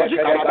brabo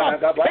shikaraba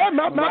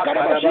mama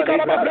karaba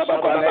shikaraba brabo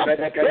konama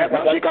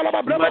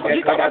shikaraba brabo shikaraba brabo konama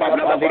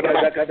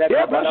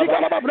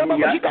shikaraba brabo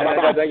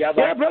shikaraba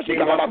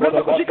shikaraba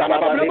brabo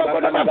shikaraba brabo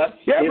konama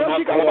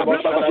shikaraba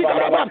brabo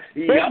shikaraba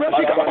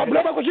shikaraba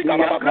brabo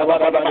shikaraba brabo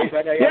konama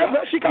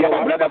shikaraba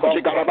brabo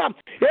shikaraba shikaraba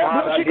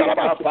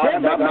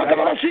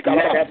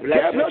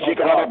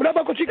Shikaraba,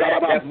 brother,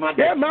 Shikaraba,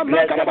 mama,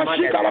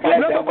 Shikaraba,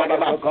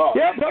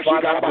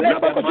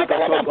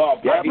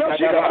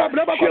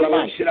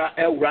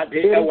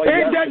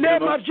 in the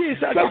name of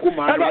Jesus,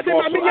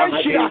 mami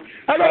yanshira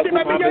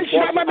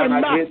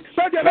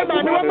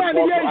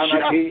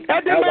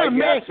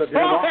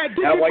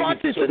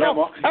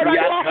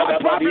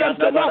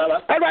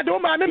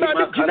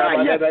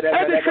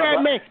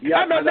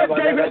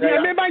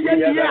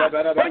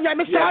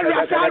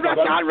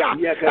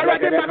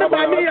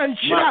mami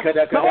yanshira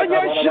mami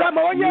yanshira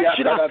mami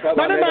yanshira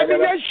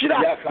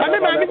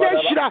mami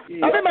yanshira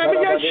mami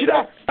yanshira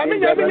mami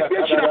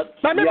yanshira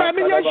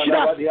mami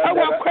yanshira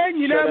awa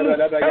kwanyina mu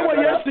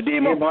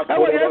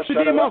awa Yesu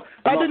dimo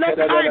adina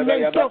kai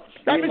mento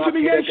mami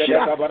sumi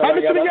yanshira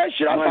mami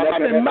yanshira mama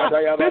memma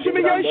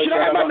mami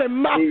yanshira mama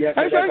memma mami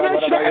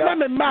yanshira mama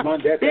memma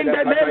in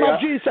the name of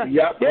Jesus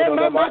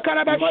mama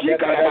karabashi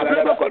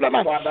karaba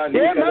kodama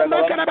mama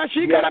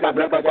karabashi karaba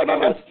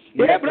kodama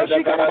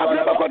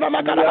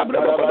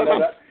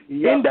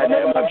in the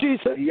name of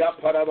Jesus. In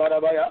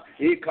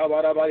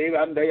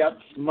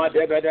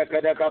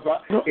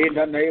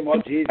the name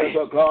of Jesus,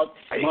 oh God.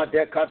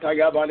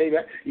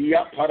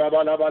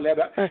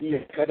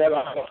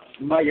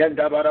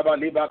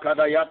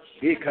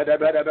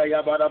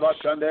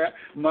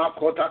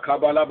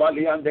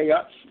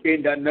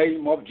 In the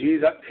name of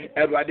Jesus,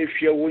 everybody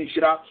fear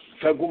winshira.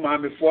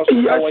 Faguma me force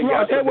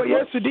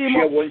yes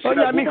dimo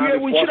onya me hwe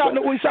winshira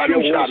no winshira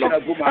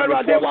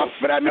erade wa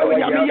fra me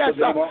onya me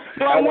yesa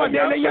no wa de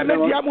ne ya me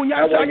dia mu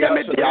nya sa nya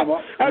me dia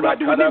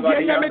erade uni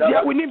dia nya me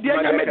dia uni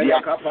dia nya me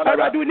dia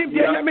erade uni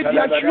dia nya me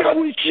dia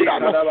hwe winshira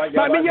no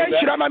ma me nya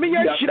shira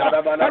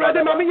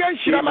erade ma me nya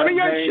shira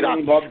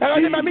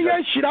erade ma me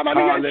nya shira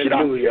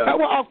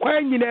ewo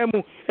akwa nyina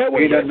mu ewo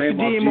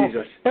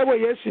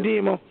yes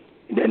dimo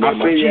the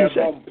name of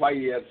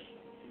Jesus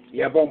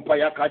Yabompa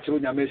ya kachiru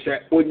nyame se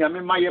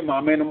onyame ma ye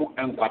maame no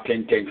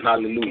enkwatenten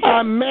hallelujah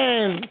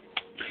amen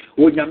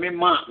onyame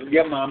ma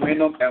ye maame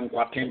no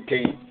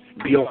enkwatenten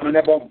bi o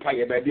ne bompa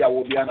ye ba bia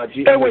wo bia na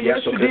ji ewe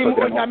yesu dim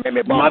onyame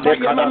me bompa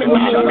ye maame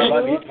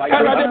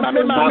erade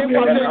maame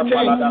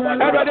kwatenten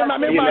erade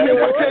maame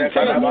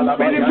kwatenten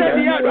bi ni se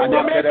dia erade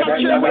me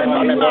kachiru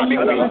maame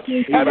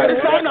erade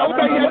sana wo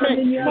ba ye me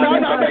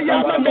sana ba ya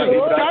me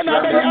sana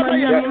ba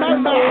ya me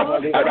mama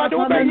erade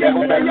wo ba ye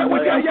wo ba ya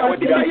wo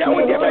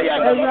dia ya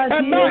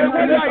and now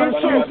we are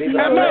so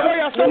and now we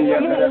are so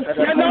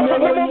and now we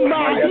ma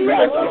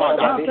yes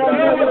Father you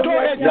will do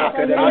it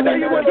and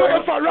you will do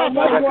it for us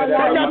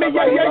and me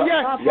yeah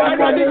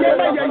and in the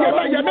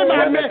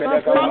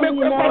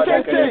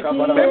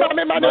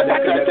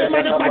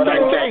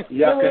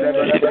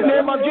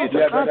name of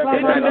Jesus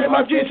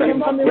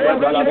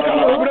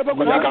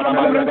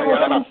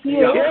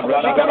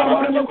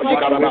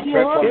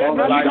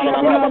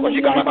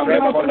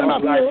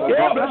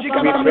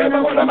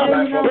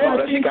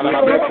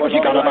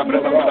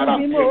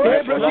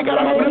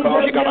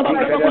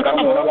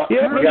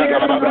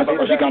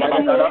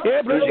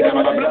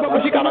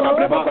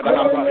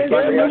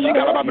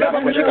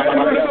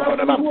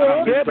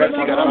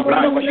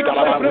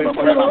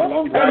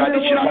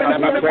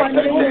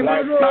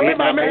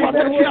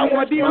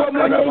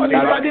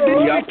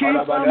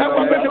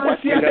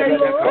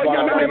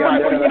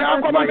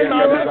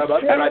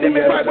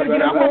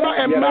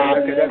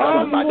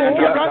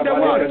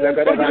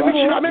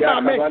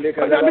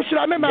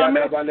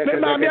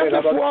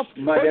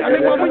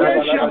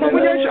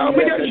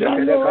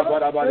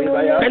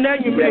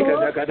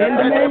in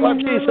the name of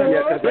Jesus.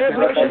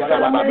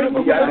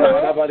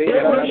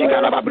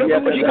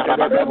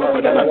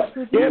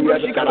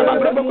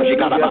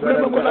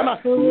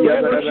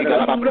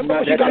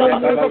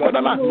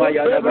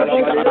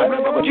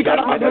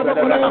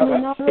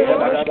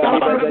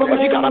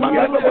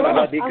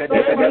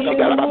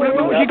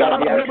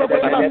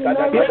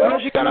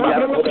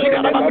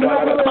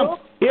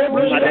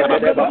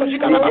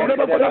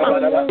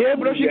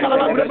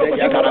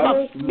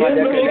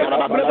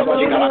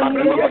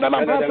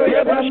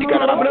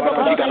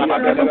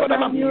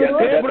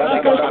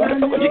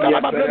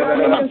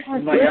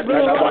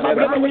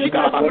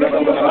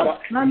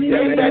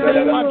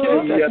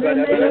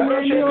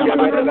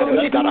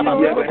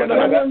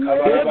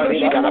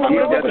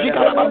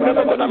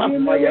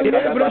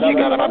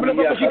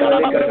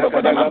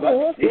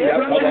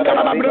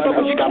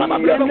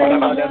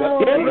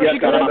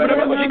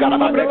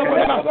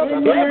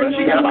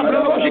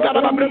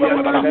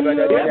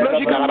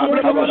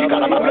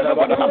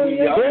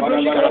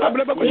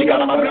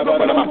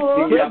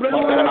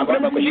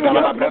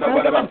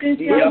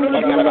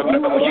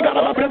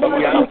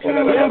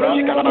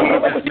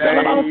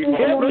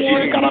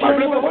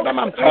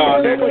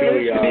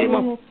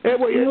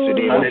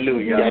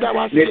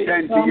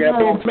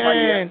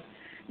 Amen.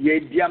 Ye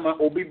diama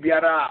obi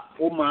biara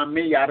o ma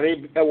me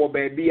yare e wo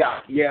baabi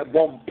a ye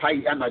bom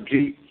pai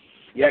anadwi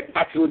ye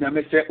patro na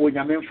me se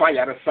onyame mfa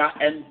yare sa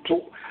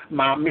ento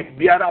ma me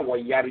biara wo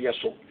yare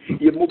so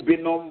ye mu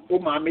binom o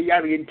ma me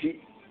yare enti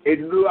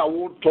enu a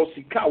wo to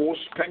sika wo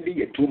spending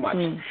ye too much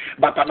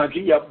but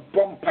anadwi ye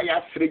bom pai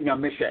asre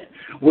nyame se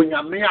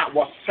onyame a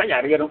wo sa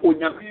yare no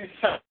onyame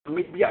sa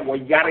me bia wo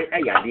yare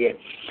ayade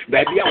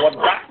baabi a wo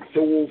da se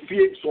wo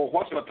fie so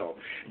hospital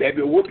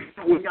baabi wo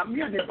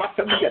onyame ne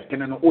basa me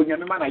yetene no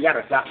onyame ma na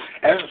yare sa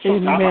enso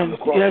sa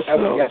yes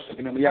amen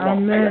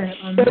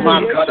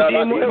man kada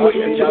la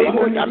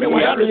onyame wo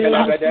yare sa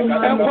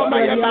enko ma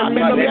ya ma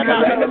me no ya ma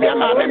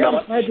me no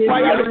wa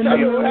yare sa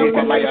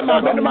enko ma ya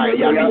ma me no ma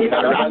yare ni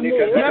na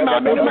ya ma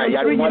me no ma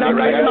yare ni na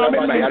ya ma me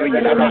no ma yare ni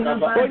na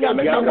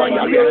onyame ka wa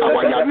yare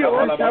o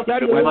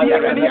yare wo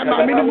yare ni ya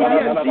ma me no mo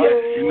yensie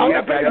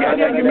awe pa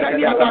ya ni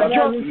mrani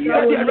abajo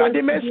ade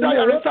awade mesa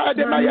yare sa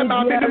de ma ya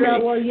ma me no mi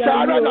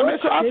sara na me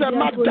so ase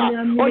magda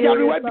o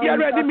yare wa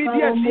biara de mi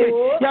di asie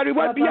yare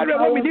wa biara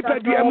wo mi ni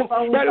padua mu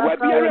yare wa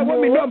biara wo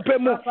mi nompe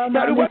mu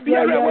yare wa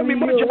biara wo mi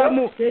moja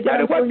mu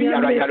yare wa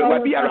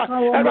biara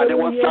awade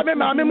wo sa me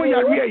ma me mu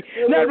yare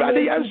na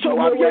awade yenso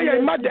wa ye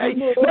madai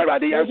na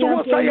awade yenso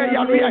wo sa ye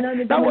yare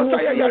na wo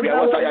sa ye yare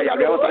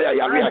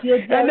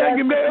and then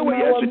you may we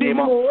yesu di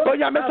mo o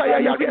nya me sa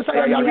ye yare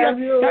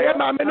ya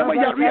ma me no mo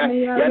yare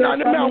ya na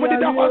me o di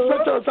da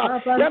hospital sa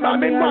ya ma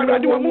me mo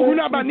awade wo mu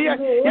huna ba ne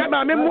ya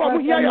ma me mo o mu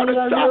hia yare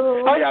sa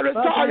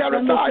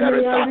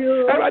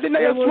awade na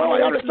yesu wa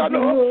yare sa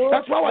no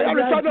that's why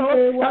yare sa no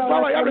and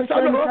what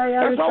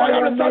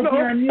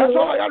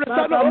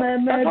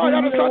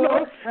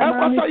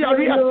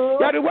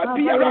yare wa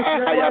biara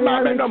ya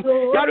ma me no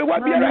yare wa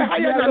biara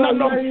ya na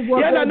no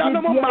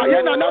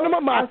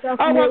ma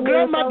our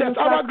grandmothers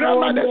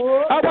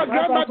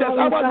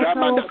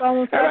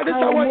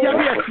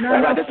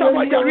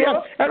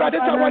erade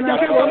sa wa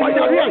yare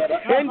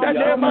in the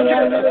name of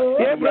Jesus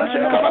ebroshi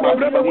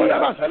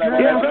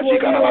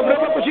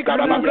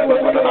kala babreba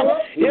kodaba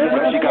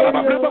ebroshi kala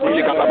babreba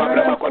kodaba ebroshi kala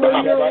babreba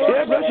kodaba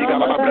ebroshi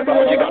kala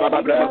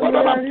babreba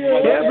kodaba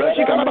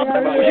ebroshi kala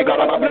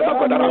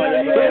babreba kodaba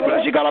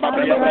ebroshi kala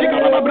babreba kodaba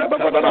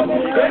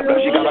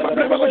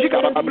ebroshi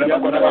kala babreba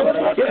kodaba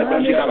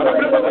ebroshi kala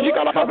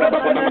babreba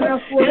kodaba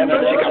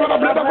ebroshi kala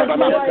babreba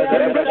kodaba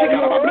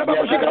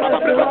ebroshi kala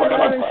babreba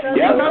kodaba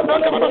yalla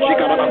babreba kodaba ebroshi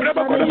kala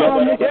babreba kodaba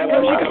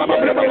ebroshi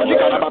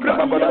kala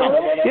babreba kodaba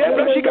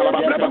ebroshi kala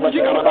babreba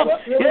kodaba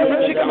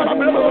ebroshi kala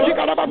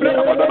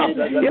babreba kodaba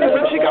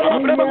ebroshi kala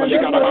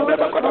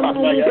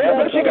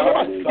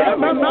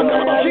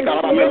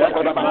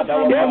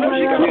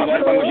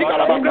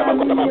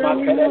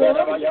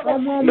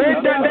in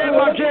the name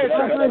of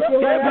Jesus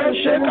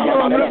ebroshi kala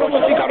babreba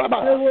kodaba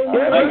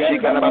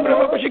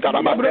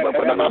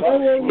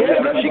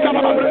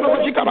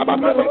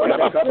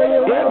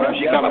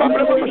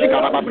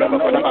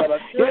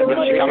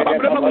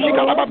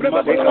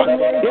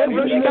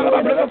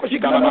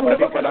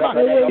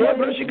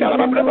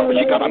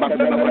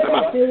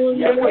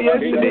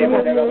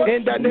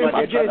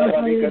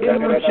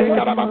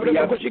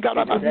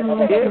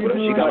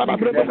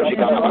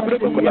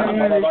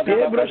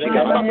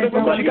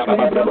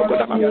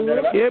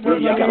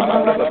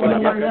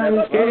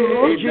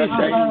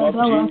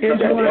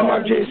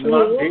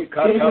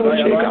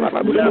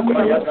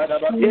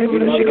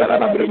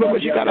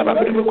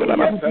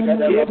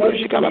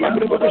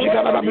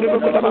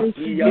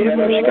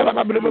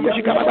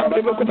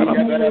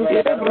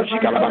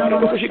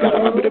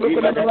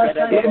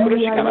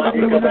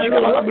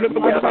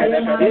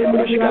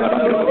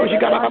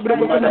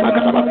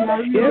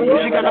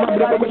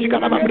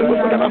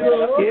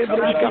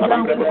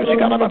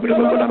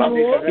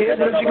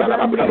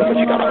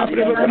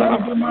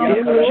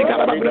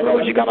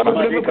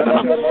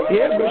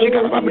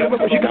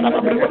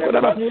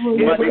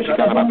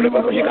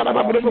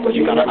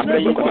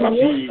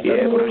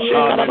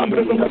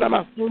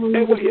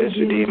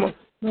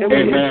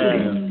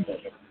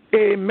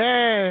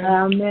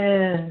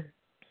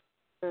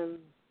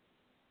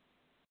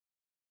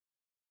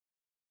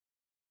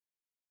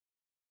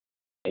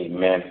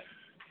Amen.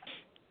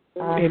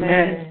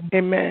 Amen.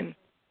 Amen.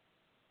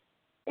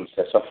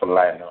 So for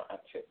line now,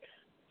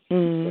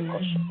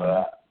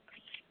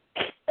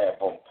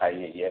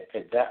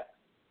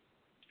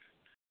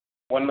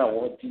 one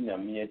hour dinner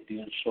me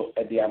so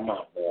at the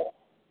amount war.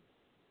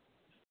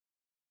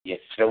 Yes,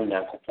 throw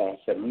Yankopon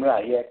said,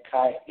 Mra,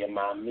 kai, your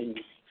mammy,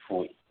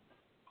 foy.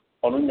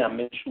 On your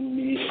mention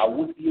me, I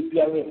would be a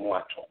very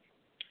mortal.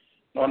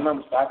 No,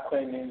 I'm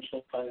starting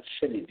so far,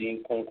 silly,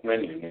 didn't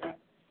concurrent.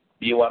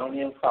 You are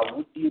only in far,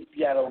 would be a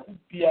biara.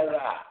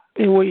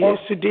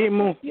 Yesterday,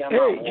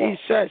 hey,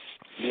 Jesus.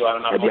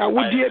 I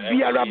would be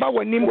a rabbi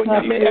when Nimo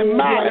Yame and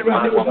my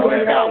rather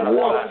one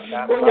war.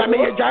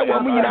 Yame, I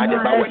want me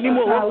about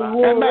Nimo,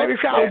 and my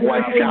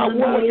war,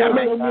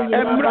 Yame,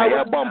 and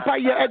Briar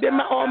Bompire,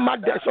 Edema, all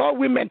mothers, all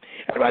women,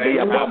 and rather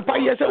a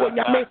Bompire, so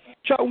Yame,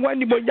 show one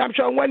Yam,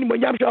 show one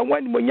Yam, show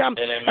one Yam,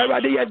 and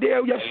rather a day,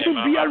 you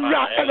should be a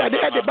rat, and rather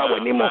at the Bower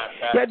Nimo,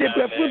 yet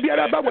the food be a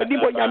rabbi when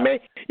Nimo Yame,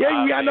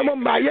 young animal,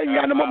 my young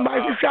animal, my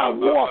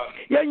war,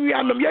 young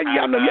animal,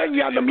 Yame, and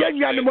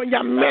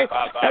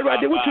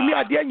rather what to me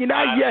at the end,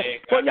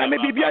 when I may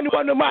be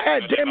one of my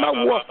head,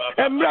 war,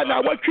 and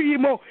rather what you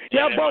mo,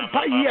 ya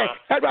Bompire,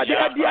 and rather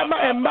at the Ama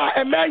and man,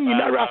 and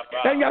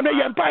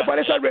Yame and Pai, but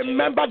I shall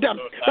remember them,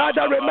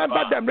 rather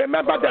remember them, and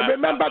rather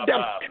remember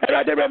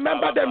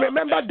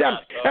them,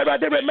 and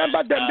rather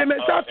remember them, they may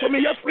start for me,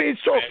 your free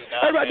so,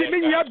 and rather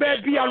mean your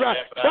baby,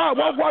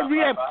 what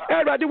warrior,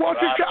 and rather what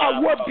you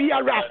shall work be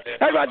a rat,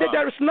 and rather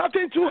there is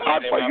nothing too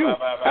hard for you,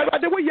 and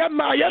rather we have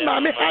my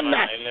mammy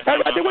Hannah,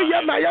 and rather we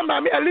have my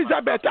mammy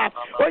Elizabeth,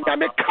 when I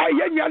make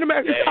young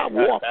man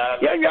war,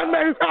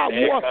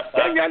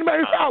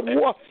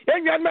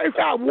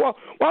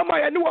 one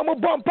my new one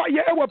bumper,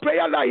 yeah,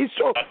 prayer like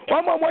so,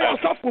 one more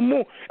suffer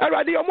more, and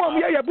rather your mom,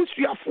 yeah, bush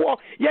you for,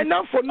 yeah,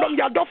 now for none,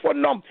 ya do for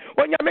none,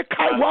 when you make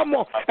one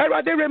more, and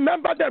rather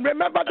remember them, and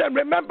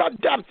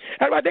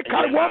rather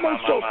call one more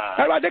so,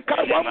 and rather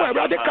call one more,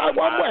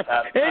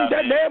 in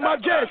the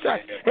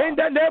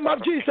name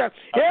of Jesus,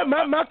 yeah,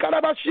 Mama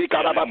Karabashi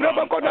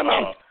Karababrabo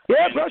Konama.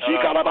 Broshi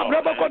Kalaba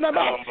Brabo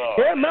Konama.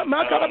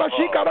 Mama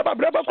Karabashi Kalaba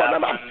Brabo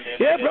Konama.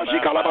 Broshi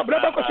Kalaba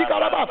Brabo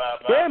Kosikalaba.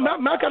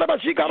 Mama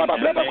Karabashi Kalaba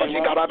Brabo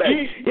Kosikalabe.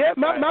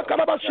 Mama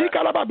Karabashi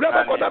Kalaba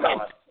Brabo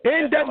Konama.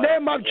 In the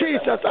name of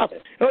Jesus,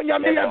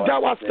 Onyamiya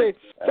Dawase,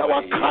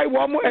 Dawa Kai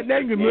Wamu and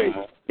then you may.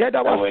 Yeah,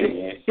 that was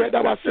it. It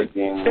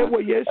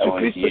was Yesu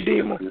Christo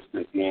Demo.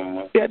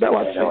 Yeah, that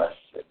was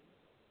it.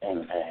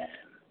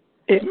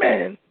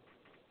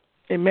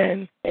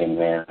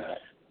 Amen.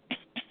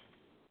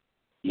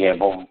 Yeah,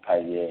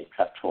 Bompaye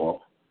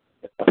Cato,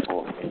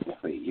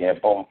 yeah,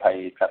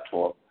 Bompaye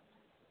Cato,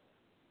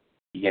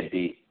 yeah,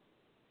 the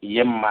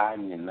Yemma,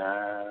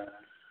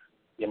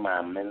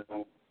 Yemma,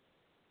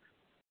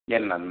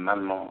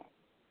 Yenano,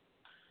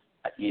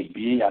 ye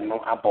be a no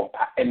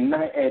abompa, and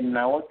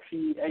now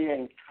tree,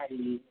 and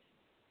Kai.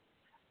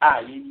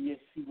 Yes,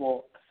 you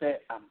will say,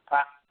 and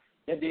pa,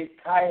 yeah, they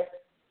Kai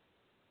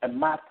and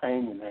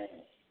Martin,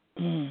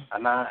 and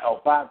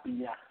I'll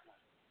be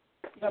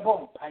a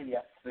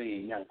Bompire.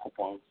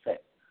 Yankopon said,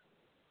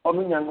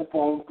 Onu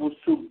Yankopon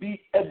to be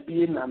a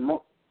being and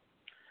not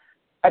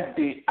a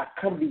day I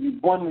can be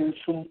born in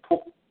some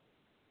po.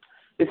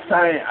 The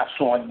sign I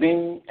saw a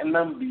ding and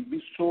then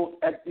be so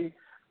at the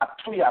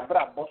Atoya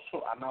Bra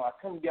Bosso, and now I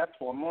can be at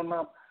one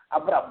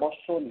Abra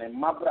Bosso, and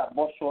Mabra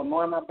Bosso,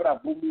 no Abra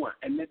Bumu,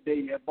 and a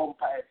day a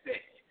Bompire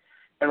say.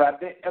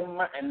 Erade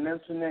Emma and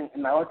Nelson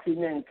and our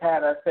team and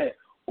Cara say,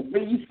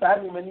 Obey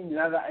many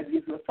other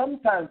ideas,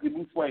 sometimes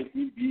before it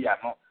will be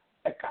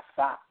a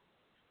casa.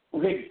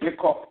 We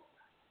Jacob,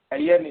 a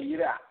year,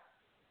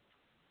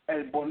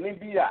 El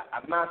Bonibia,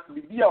 a mass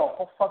Libia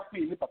or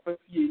Coffee in the Papa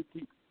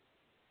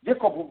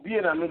Jacob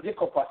ebie na no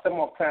Jacob asem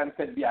okan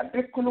said bia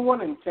de kunu won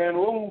nchen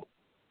wo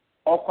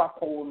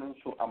okwakọ no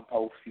so ampa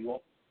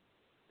ofio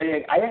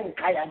ayen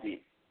kaya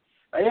de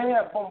ayen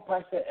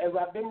bompa se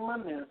Ewurade ma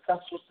ne nsa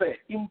so se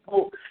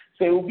impo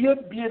se obi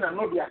ebie na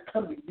no de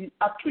aka bi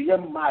ato ye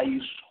mai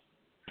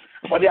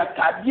so o de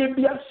akadie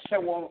bi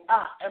ahye won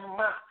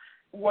emma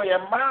wo ye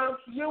ma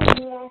ye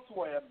won so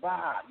wo ye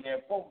ba ye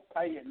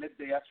bompa ye le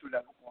de ya so da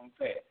ko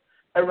nfe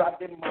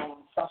Ewurade ma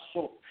nsa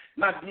so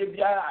na de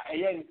bia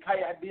ayen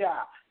kaya de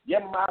a ye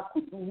ma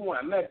kudu hu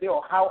na de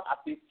o how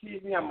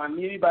apeti ni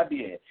amani ba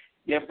de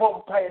ye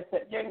bompa ye se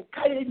ye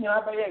kaya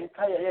nya ba ye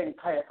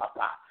kaya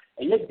papa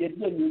ye de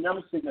de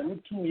nyam se na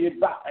mitu ye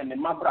ba ene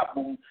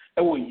mabrabum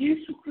e wo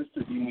Yesu Kristo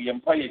di mu ye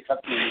mpa ye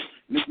kato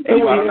ni e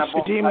wo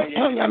Yesu di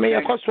mu nyame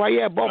ye koso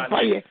ye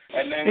bompa ye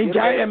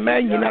nja ye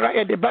man nyinara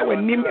ye de ba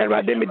wanim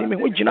Ewurade me di me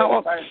ho gina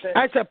ho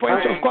as a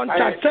point of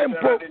contact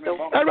tempo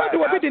Ewurade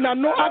wo bi di na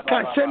no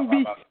aka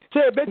sembi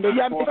say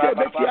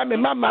betia me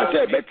mama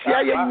say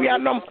betia ye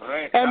nuanom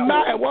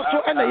emma e wo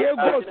so na ye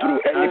go through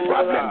any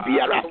problem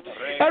biara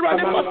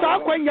Ewurade mo sa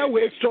kwanya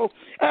we so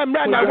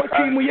emra na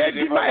wotwi mu ye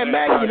di ma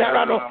emma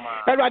nyinara no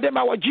Ewurade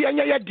ma woji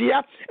anya ye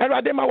dia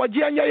Ewurade ma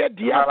woji anya ye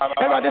dia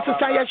Ewurade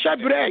sesa ye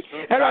hyebre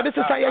Ewurade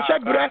sesa ye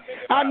hyebre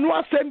anu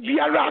asem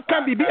biara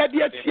aka bibi e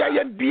dia tia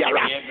ye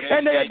biara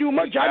ene ye di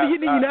mo jani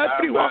hini nyina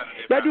afri ho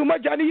ye di mo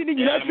jani hini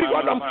nyina afri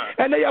ho nom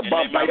ene ye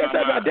bomba ye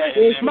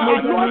Ewurade ma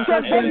anu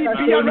asem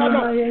biara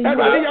no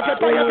Ewurade ye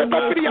papa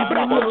free ya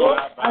brabo so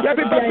ye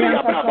be free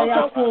ya brabo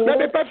so ye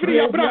be free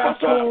ya brabo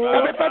so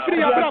ye be free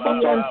ya brabo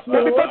so ye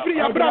be free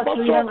ya brabo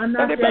so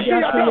ye be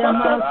free ya brabo so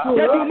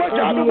ye di mo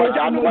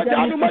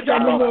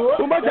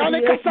jani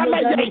kasama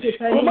ye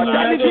mo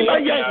jani di ba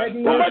ye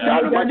mo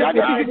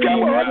jani di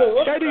kemo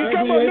ye di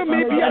kemo no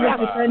mi biara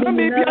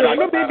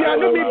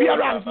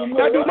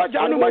ye di mo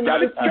jani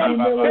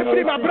kemo e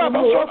free ma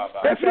brabo so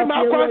e free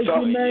ma kwa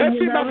so e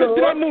free ma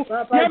fitramu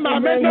ye ma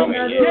menom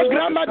ye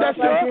grandmother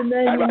so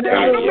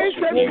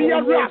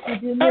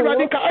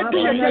Everybody can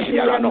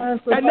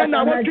and then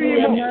I want to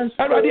you.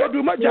 Everybody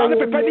do my job,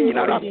 Penny in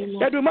Arab.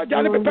 I do my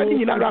job,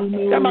 Penny in Arab.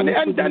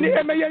 And then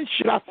Emma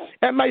Shira,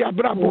 Emma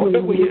Bravo,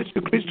 the way is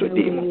to Christo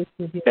Dim.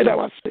 And I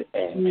was it.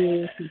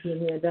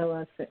 That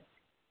was it.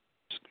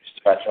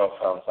 Special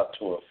found a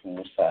tour of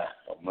Musa,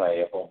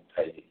 my own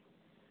pay.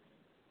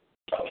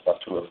 Found a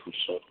tour of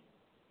Fuso,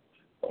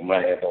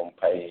 my own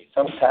pay.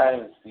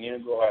 Sometimes you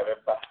go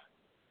over.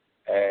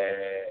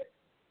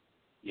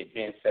 You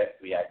think that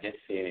we are just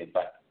saying it,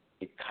 but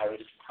it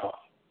carries power.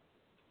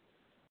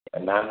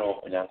 And I know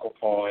when you go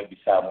for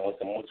beside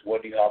most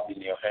what do you have in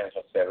your hands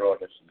of the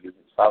road? It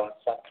sounds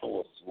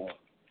subtle.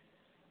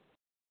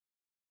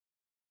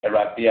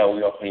 Right there,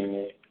 we are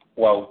in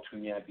wow to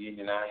me, being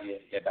in our year,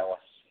 that was.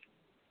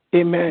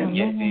 Amen.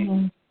 Yes,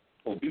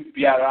 be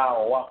biara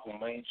or what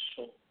remains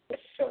so.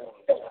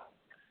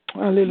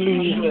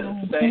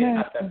 Hallelujah. Say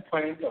at the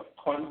point of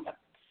contact.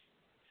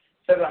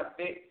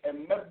 Saturday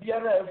and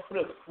Mabiara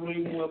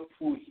free more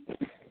food.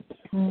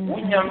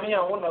 When Yamia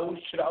won a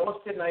wish, I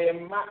was saying I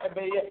am ma a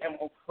bay and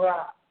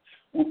Mofra,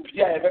 who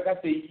Pia Becca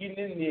say Yin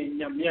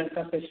Yamian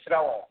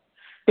Cassandra.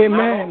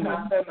 Amen.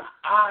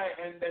 I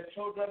and the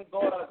children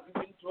God has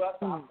given to us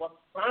for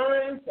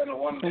signs and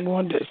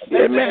wonders.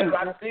 Amen.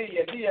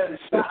 Rade,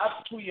 start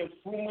up to your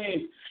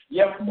fume.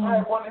 Yam,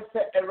 I want to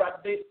say a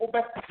rade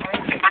over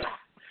time.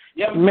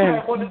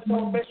 Amen.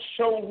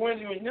 Show when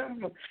you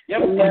young.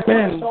 Young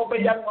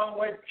one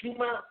way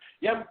Pima.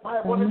 Young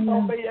pie what is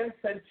over young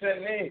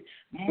century.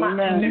 Man,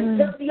 and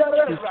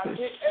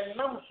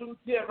now soon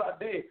here a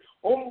day.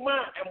 Oh,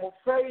 ma, I'm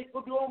afraid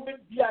you don't be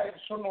a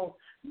sono.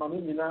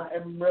 Mamina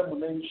and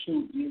Remunan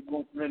shoe in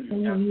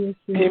conclusion.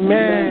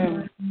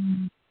 Amen.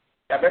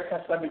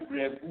 Rebecca Sammy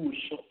Brave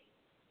Bush.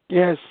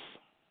 Yes.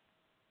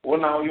 Oh,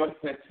 now you're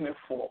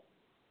 24.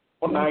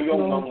 Oh, now you're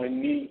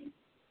one need.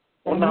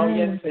 Ona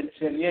oye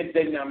sentenie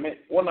denyame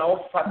ona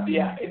ofa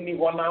dia eni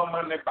ona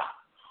maneba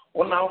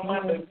ona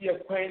mana bi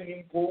ekwan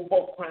ni mpo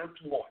bo kwan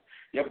to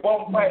ye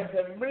bomba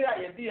esemre a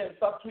ye di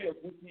ensato ye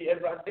guti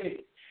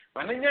Ewurade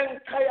manenya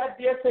nkaya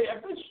de se ye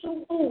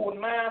besubu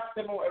na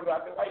asemo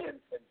Ewurade wa ye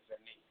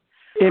sentenie.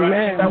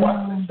 Amen. That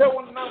was so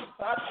now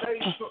that day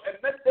so and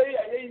that day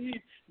I yi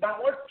na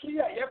what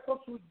clear ye ko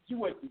to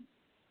jiwadi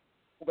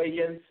we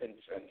ye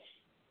sentenie.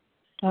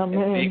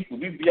 Amen.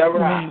 Bi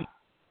biara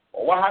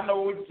Wahana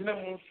would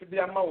name should be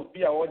a mouth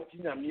be our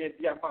dinner, me a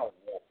dear mouth.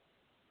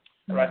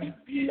 Ready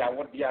be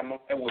our dear no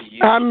ever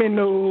year. Amen.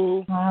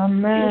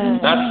 Amen.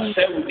 That's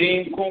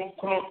 17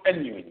 concrete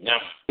and you.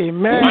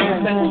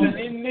 Amen.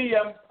 In the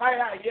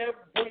empire, yeah,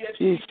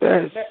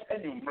 Jesus.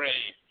 And you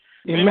bray.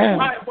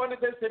 Amen. I wanted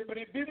to say,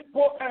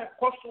 before and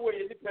cost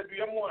away the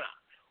Pedriamoa.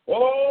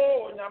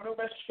 Oh,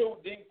 Yamma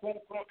showed the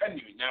concrete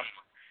and you.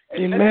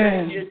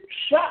 Amen. You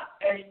shot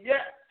and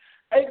yet,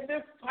 and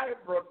this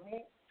fibroid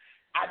move.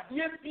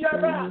 Adie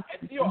biara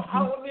edi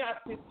ohawo ne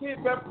atete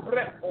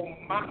bebre o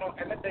mano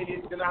ene da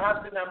yesi na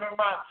ha se na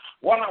mema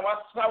wona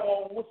wasa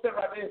wo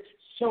wuserade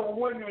she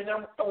wo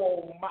nyonyam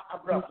wo ma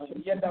abrafo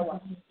ye da wa.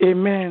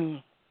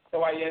 Amen.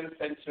 So I yen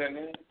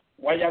sentrene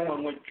wayang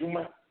mo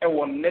dwuma e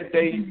won ne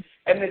dai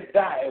ene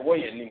da e wo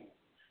ye nim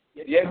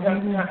ye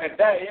kan e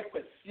da ye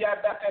kwasia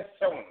da e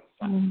sewn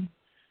sa me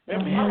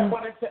bi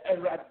akone se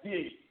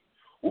erade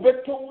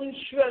ubeto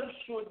nshira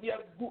nso dia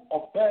gu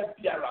oba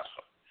biara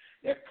so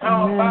ye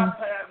kan ba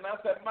kan na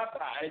se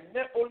mata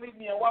ene only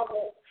ne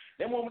wawo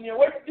ne mo ne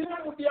wadi na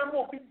mu dia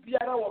mo bi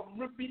biara wo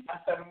mrubi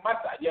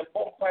asemata ye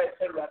bompa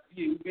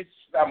erade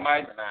ubesira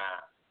mai na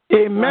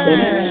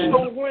amen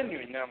so when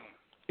you nyam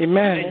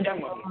amen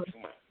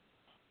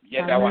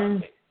ye da wa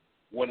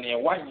won ye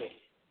waye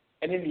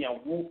ene ne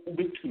wo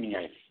ubetumi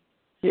ai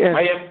yes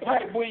I am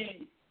pai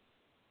boy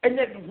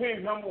ene du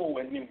hwehwam wo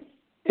wanim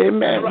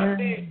amen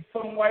right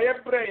from why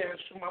prayer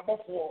suma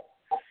bofo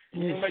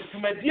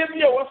madie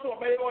bi a wo so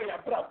be yo ya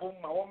brabo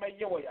ma wo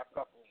meye wo ya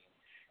brabo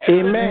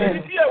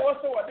amen bi a wo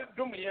so wo de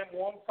dum ye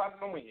mo mfa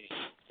nom ye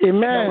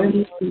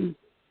amen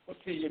o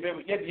se ye be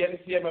ye de ye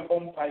se me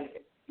bom pai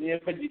ni ye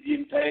fa didi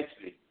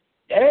entirely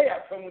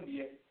ya fam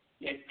de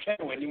ye twen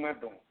wani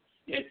madom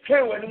ye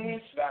twen wani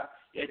musra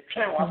ye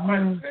twen wa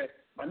fanse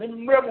ma ne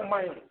mre mo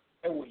man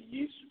e wo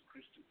Yesu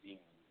Kristo din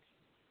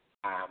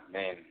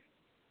amen.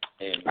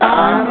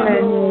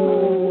 Amen.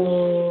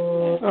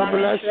 God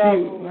bless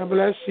you. God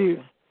bless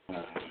you.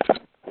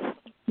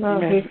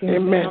 Amen.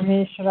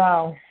 Amen.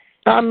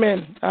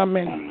 Amen.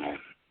 Amen.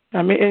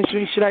 Amen.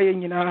 Enshira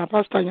yenyina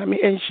pastor nyame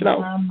enshira.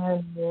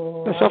 Amen.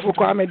 So for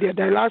kwame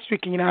the last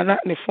week nyina na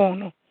ne phone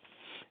no.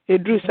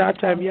 Edru sa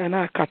time ya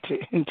na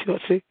akate nti o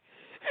se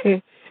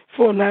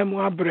phone na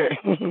mu abre.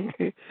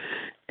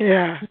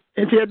 Yeah.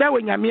 Nti da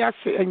we nyame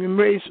ase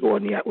anwumre so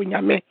oni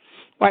onyame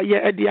wa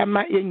ye ade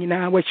ama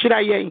yenyina wa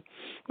shira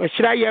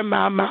yen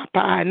mama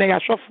pa na ya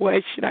sofo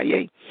a shira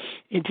yen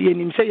nti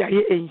yenim se ya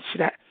ye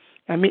enshira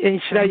nyame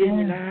enshira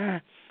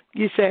yenyina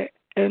gi se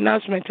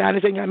announcement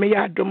ane se nyame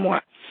ya adomo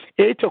a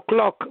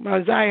 8:00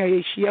 manzaya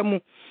ye hyiamu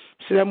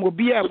srem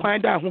obi a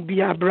kwan da ho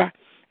bi abra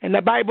and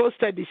the Bible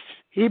studies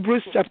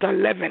Hebrews chapter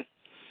 11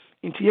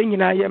 nti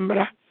yenyina ye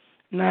mra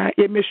na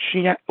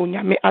yemesua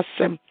onyame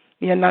asem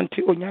ye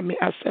nante onyame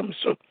asem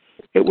so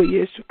ewe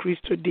Yesu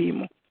Kristo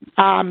dimo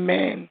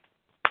amen.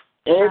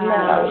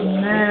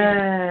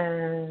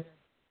 Amen.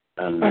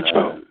 Amen.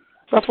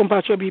 From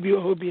Pacho Bibi or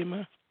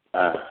Hobima.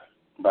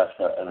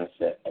 Basa and I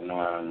said, and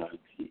one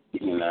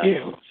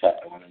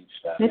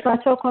If I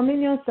show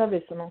communion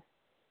service, no?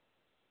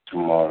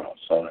 Tomorrow,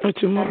 sorry.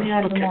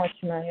 Tomorrow. Okay.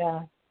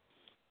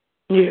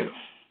 Yeah.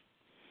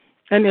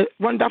 And a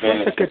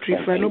wonderful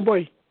secretary for no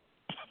boy.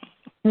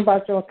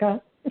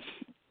 Bachoka.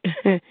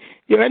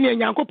 You're any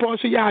young couple,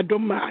 so yeah,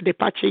 don't matter the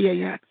patch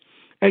here.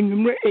 And you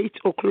know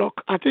 8:00.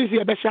 I think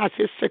you better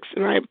say 6,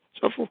 right?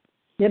 So for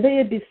you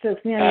be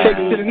 6 near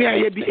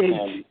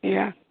 8.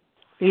 Yeah.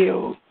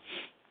 You.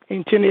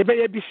 Until you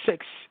be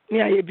 6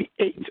 near you be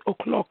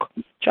 8:00.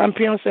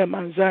 Champions and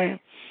Manzion.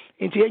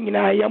 Until you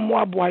know I am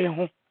more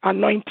boy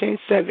anointing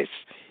service.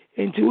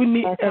 Until we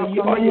need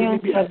communion.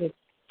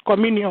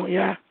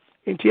 Yeah.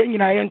 Until you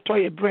know I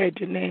enjoy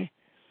bread and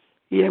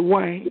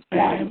wine,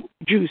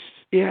 juice.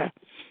 Yeah.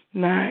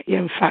 Na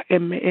yemfa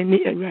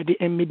eni awade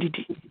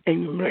emedidi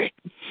enwumre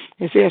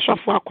nse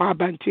yesofo akwa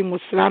abanti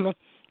musra no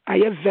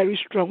aye very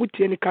strong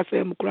utie ni kasa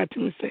em kurati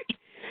nse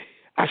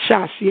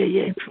asha ase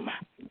ye adwuma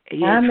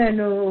amen.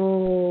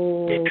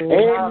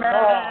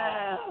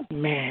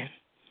 Amen.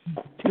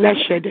 Let's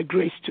share the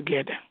grace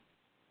together.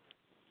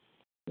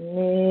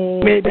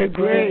 May the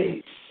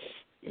grace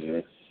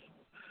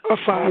of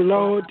our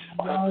Lord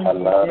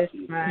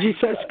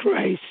Jesus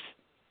Christ,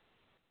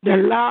 the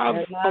love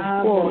of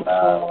God,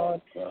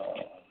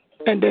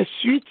 and the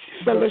sweet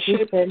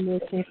fellowship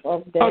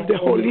of the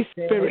Holy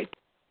Spirit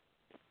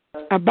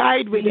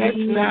abide with us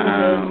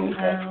now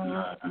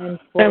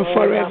and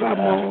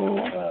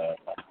forevermore.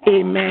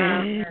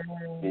 Amen.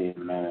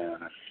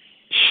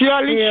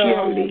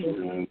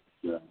 Surely,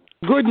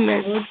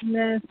 goodness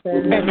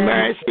and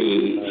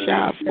mercy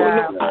shall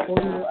follow us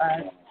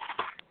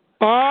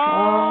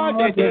all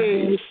the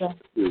days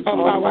of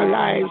our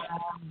lives,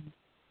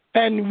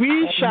 and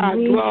we shall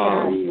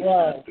dwell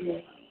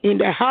in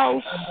the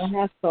house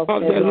of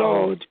the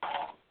Lord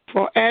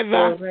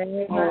forever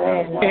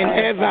and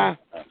ever.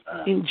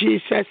 In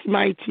Jesus'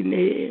 mighty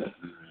name.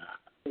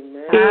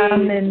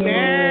 Amen.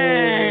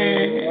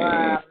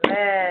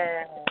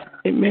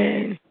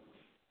 Amen.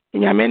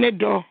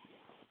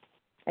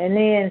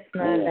 Amen.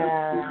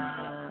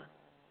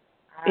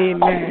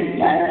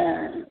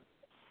 Amen.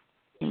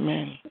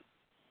 Amen.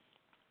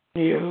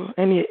 Yo,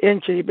 any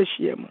enche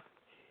beshiemu.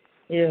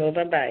 Yo,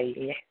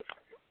 bye-bye.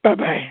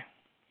 Bye-bye.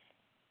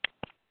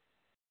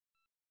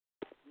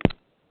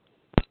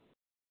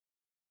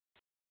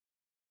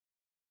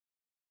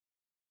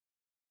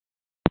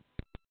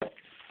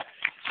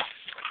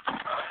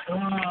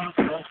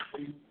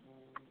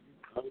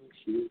 Thank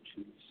you,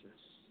 Jesus.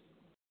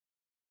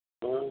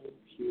 Thank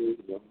you,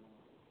 Lord.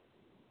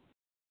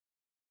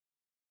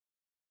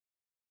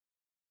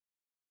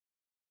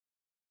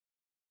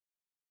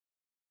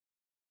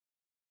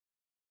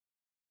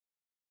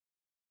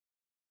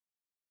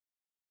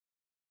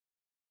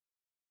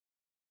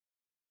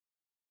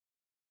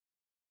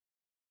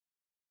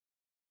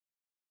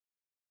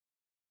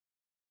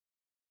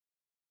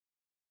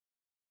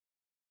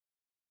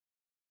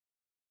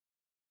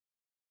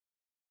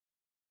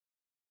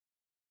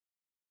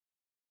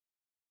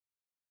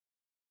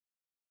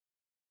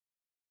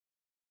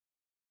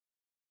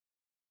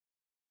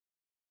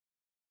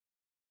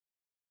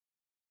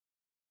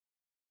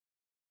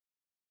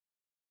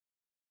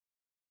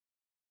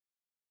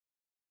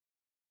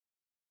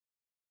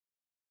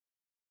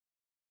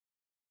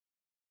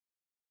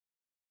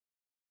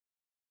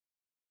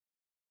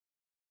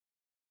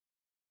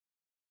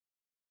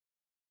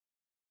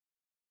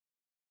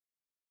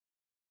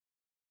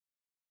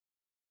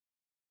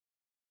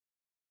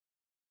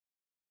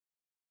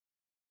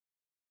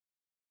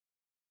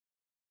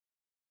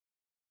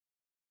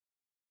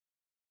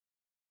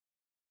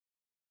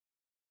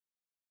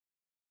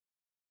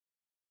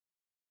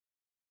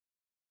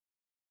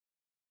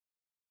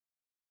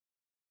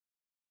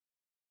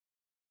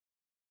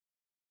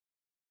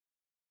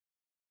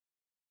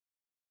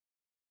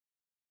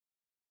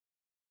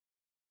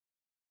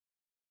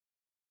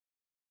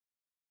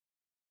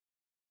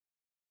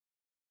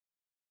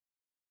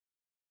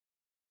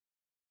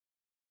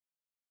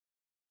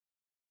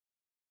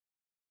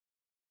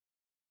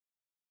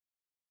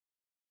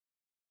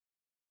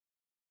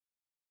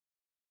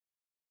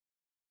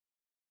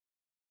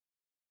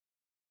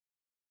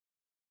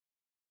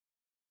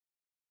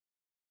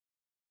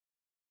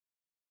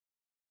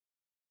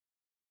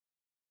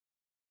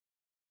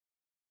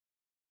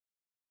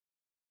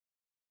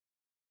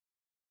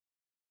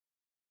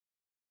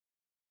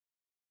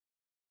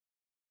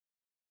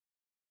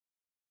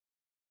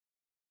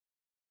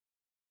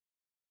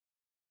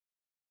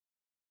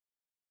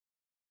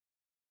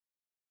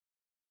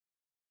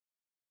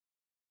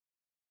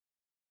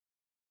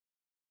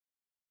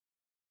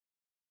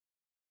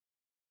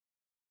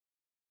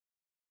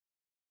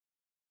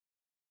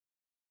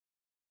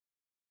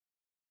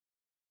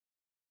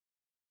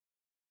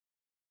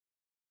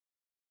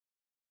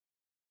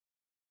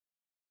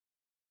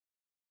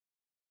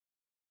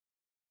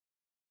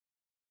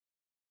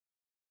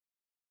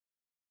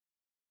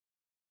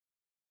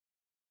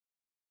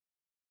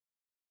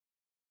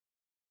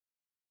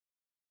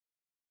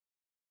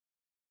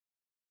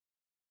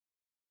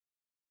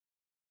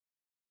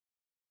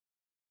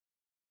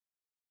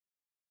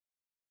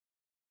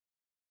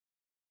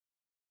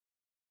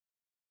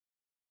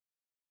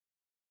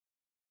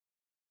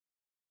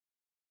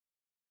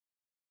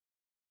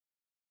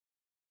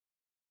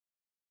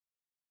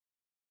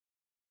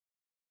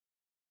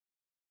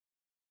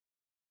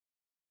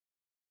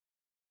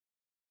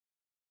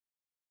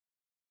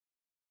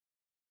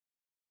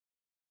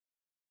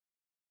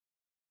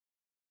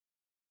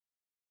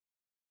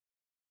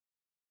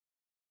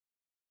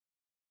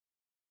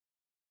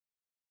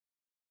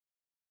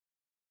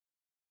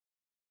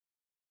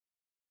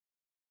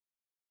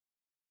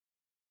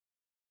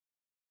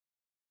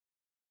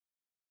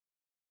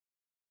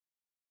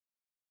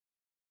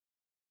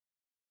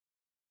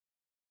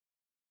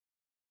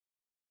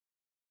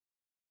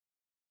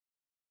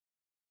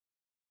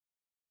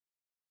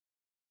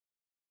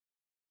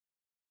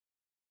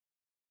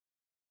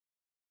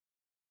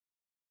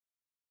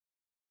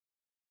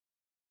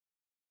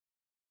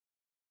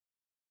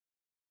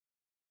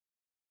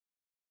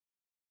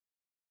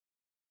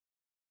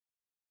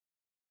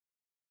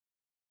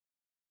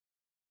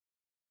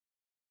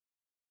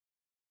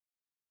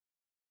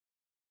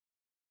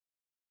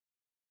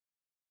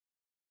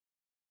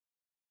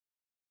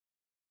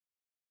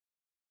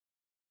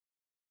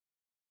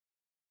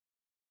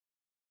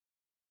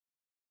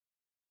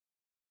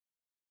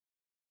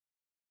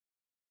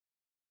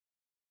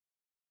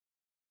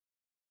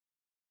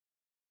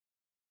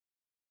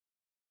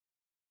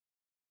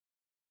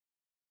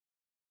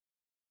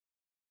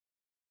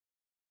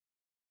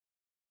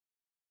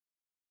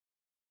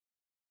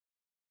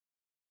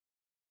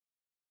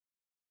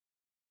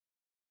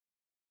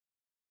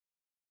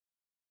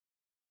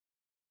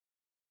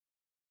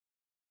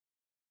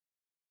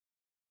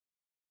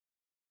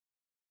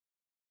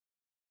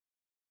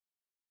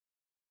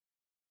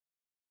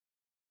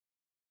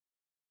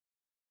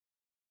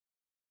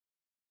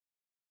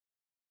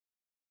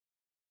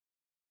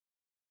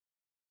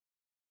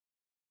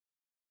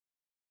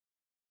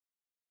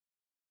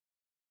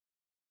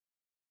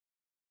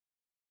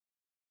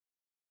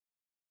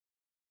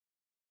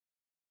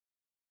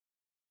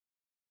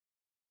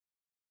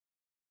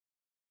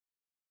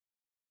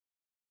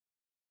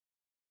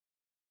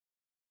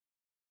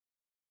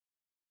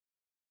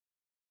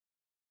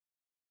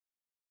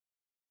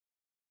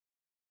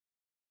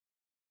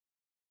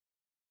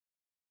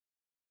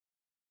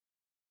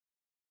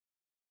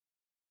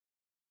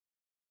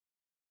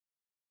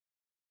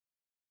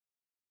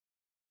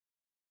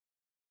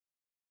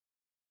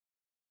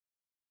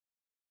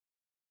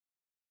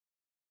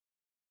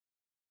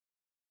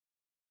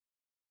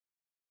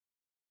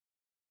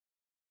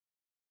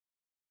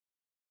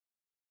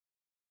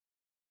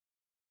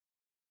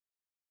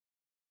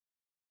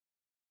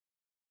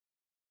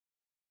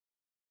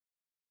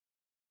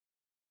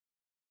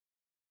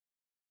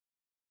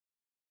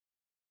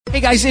 Hey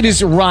guys, it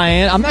is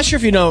Ryan. I'm not sure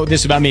if you know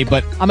this about me,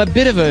 but I'm a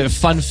bit of a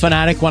fun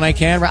fanatic when I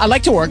can. I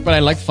like to work, but I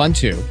like fun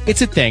too.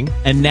 It's a thing.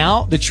 And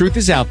now the truth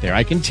is out there.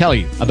 I can tell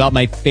you about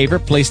my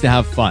favorite place to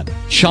have fun.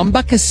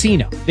 Chumba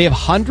Casino. They have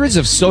hundreds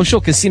of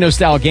social casino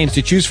style games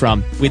to choose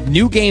from with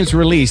new games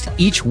released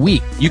each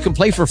week. You can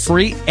play for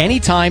free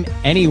anytime,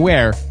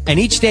 anywhere. And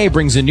each day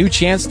brings a new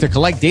chance to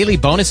collect daily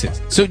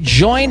bonuses. So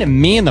join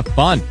me in the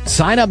fun.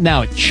 Sign up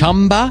now at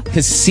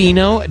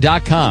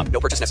ChumbaCasino.com. No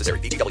purchase necessary.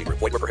 VGW Group.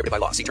 Void where prohibited by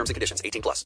law. See terms and conditions. 18+.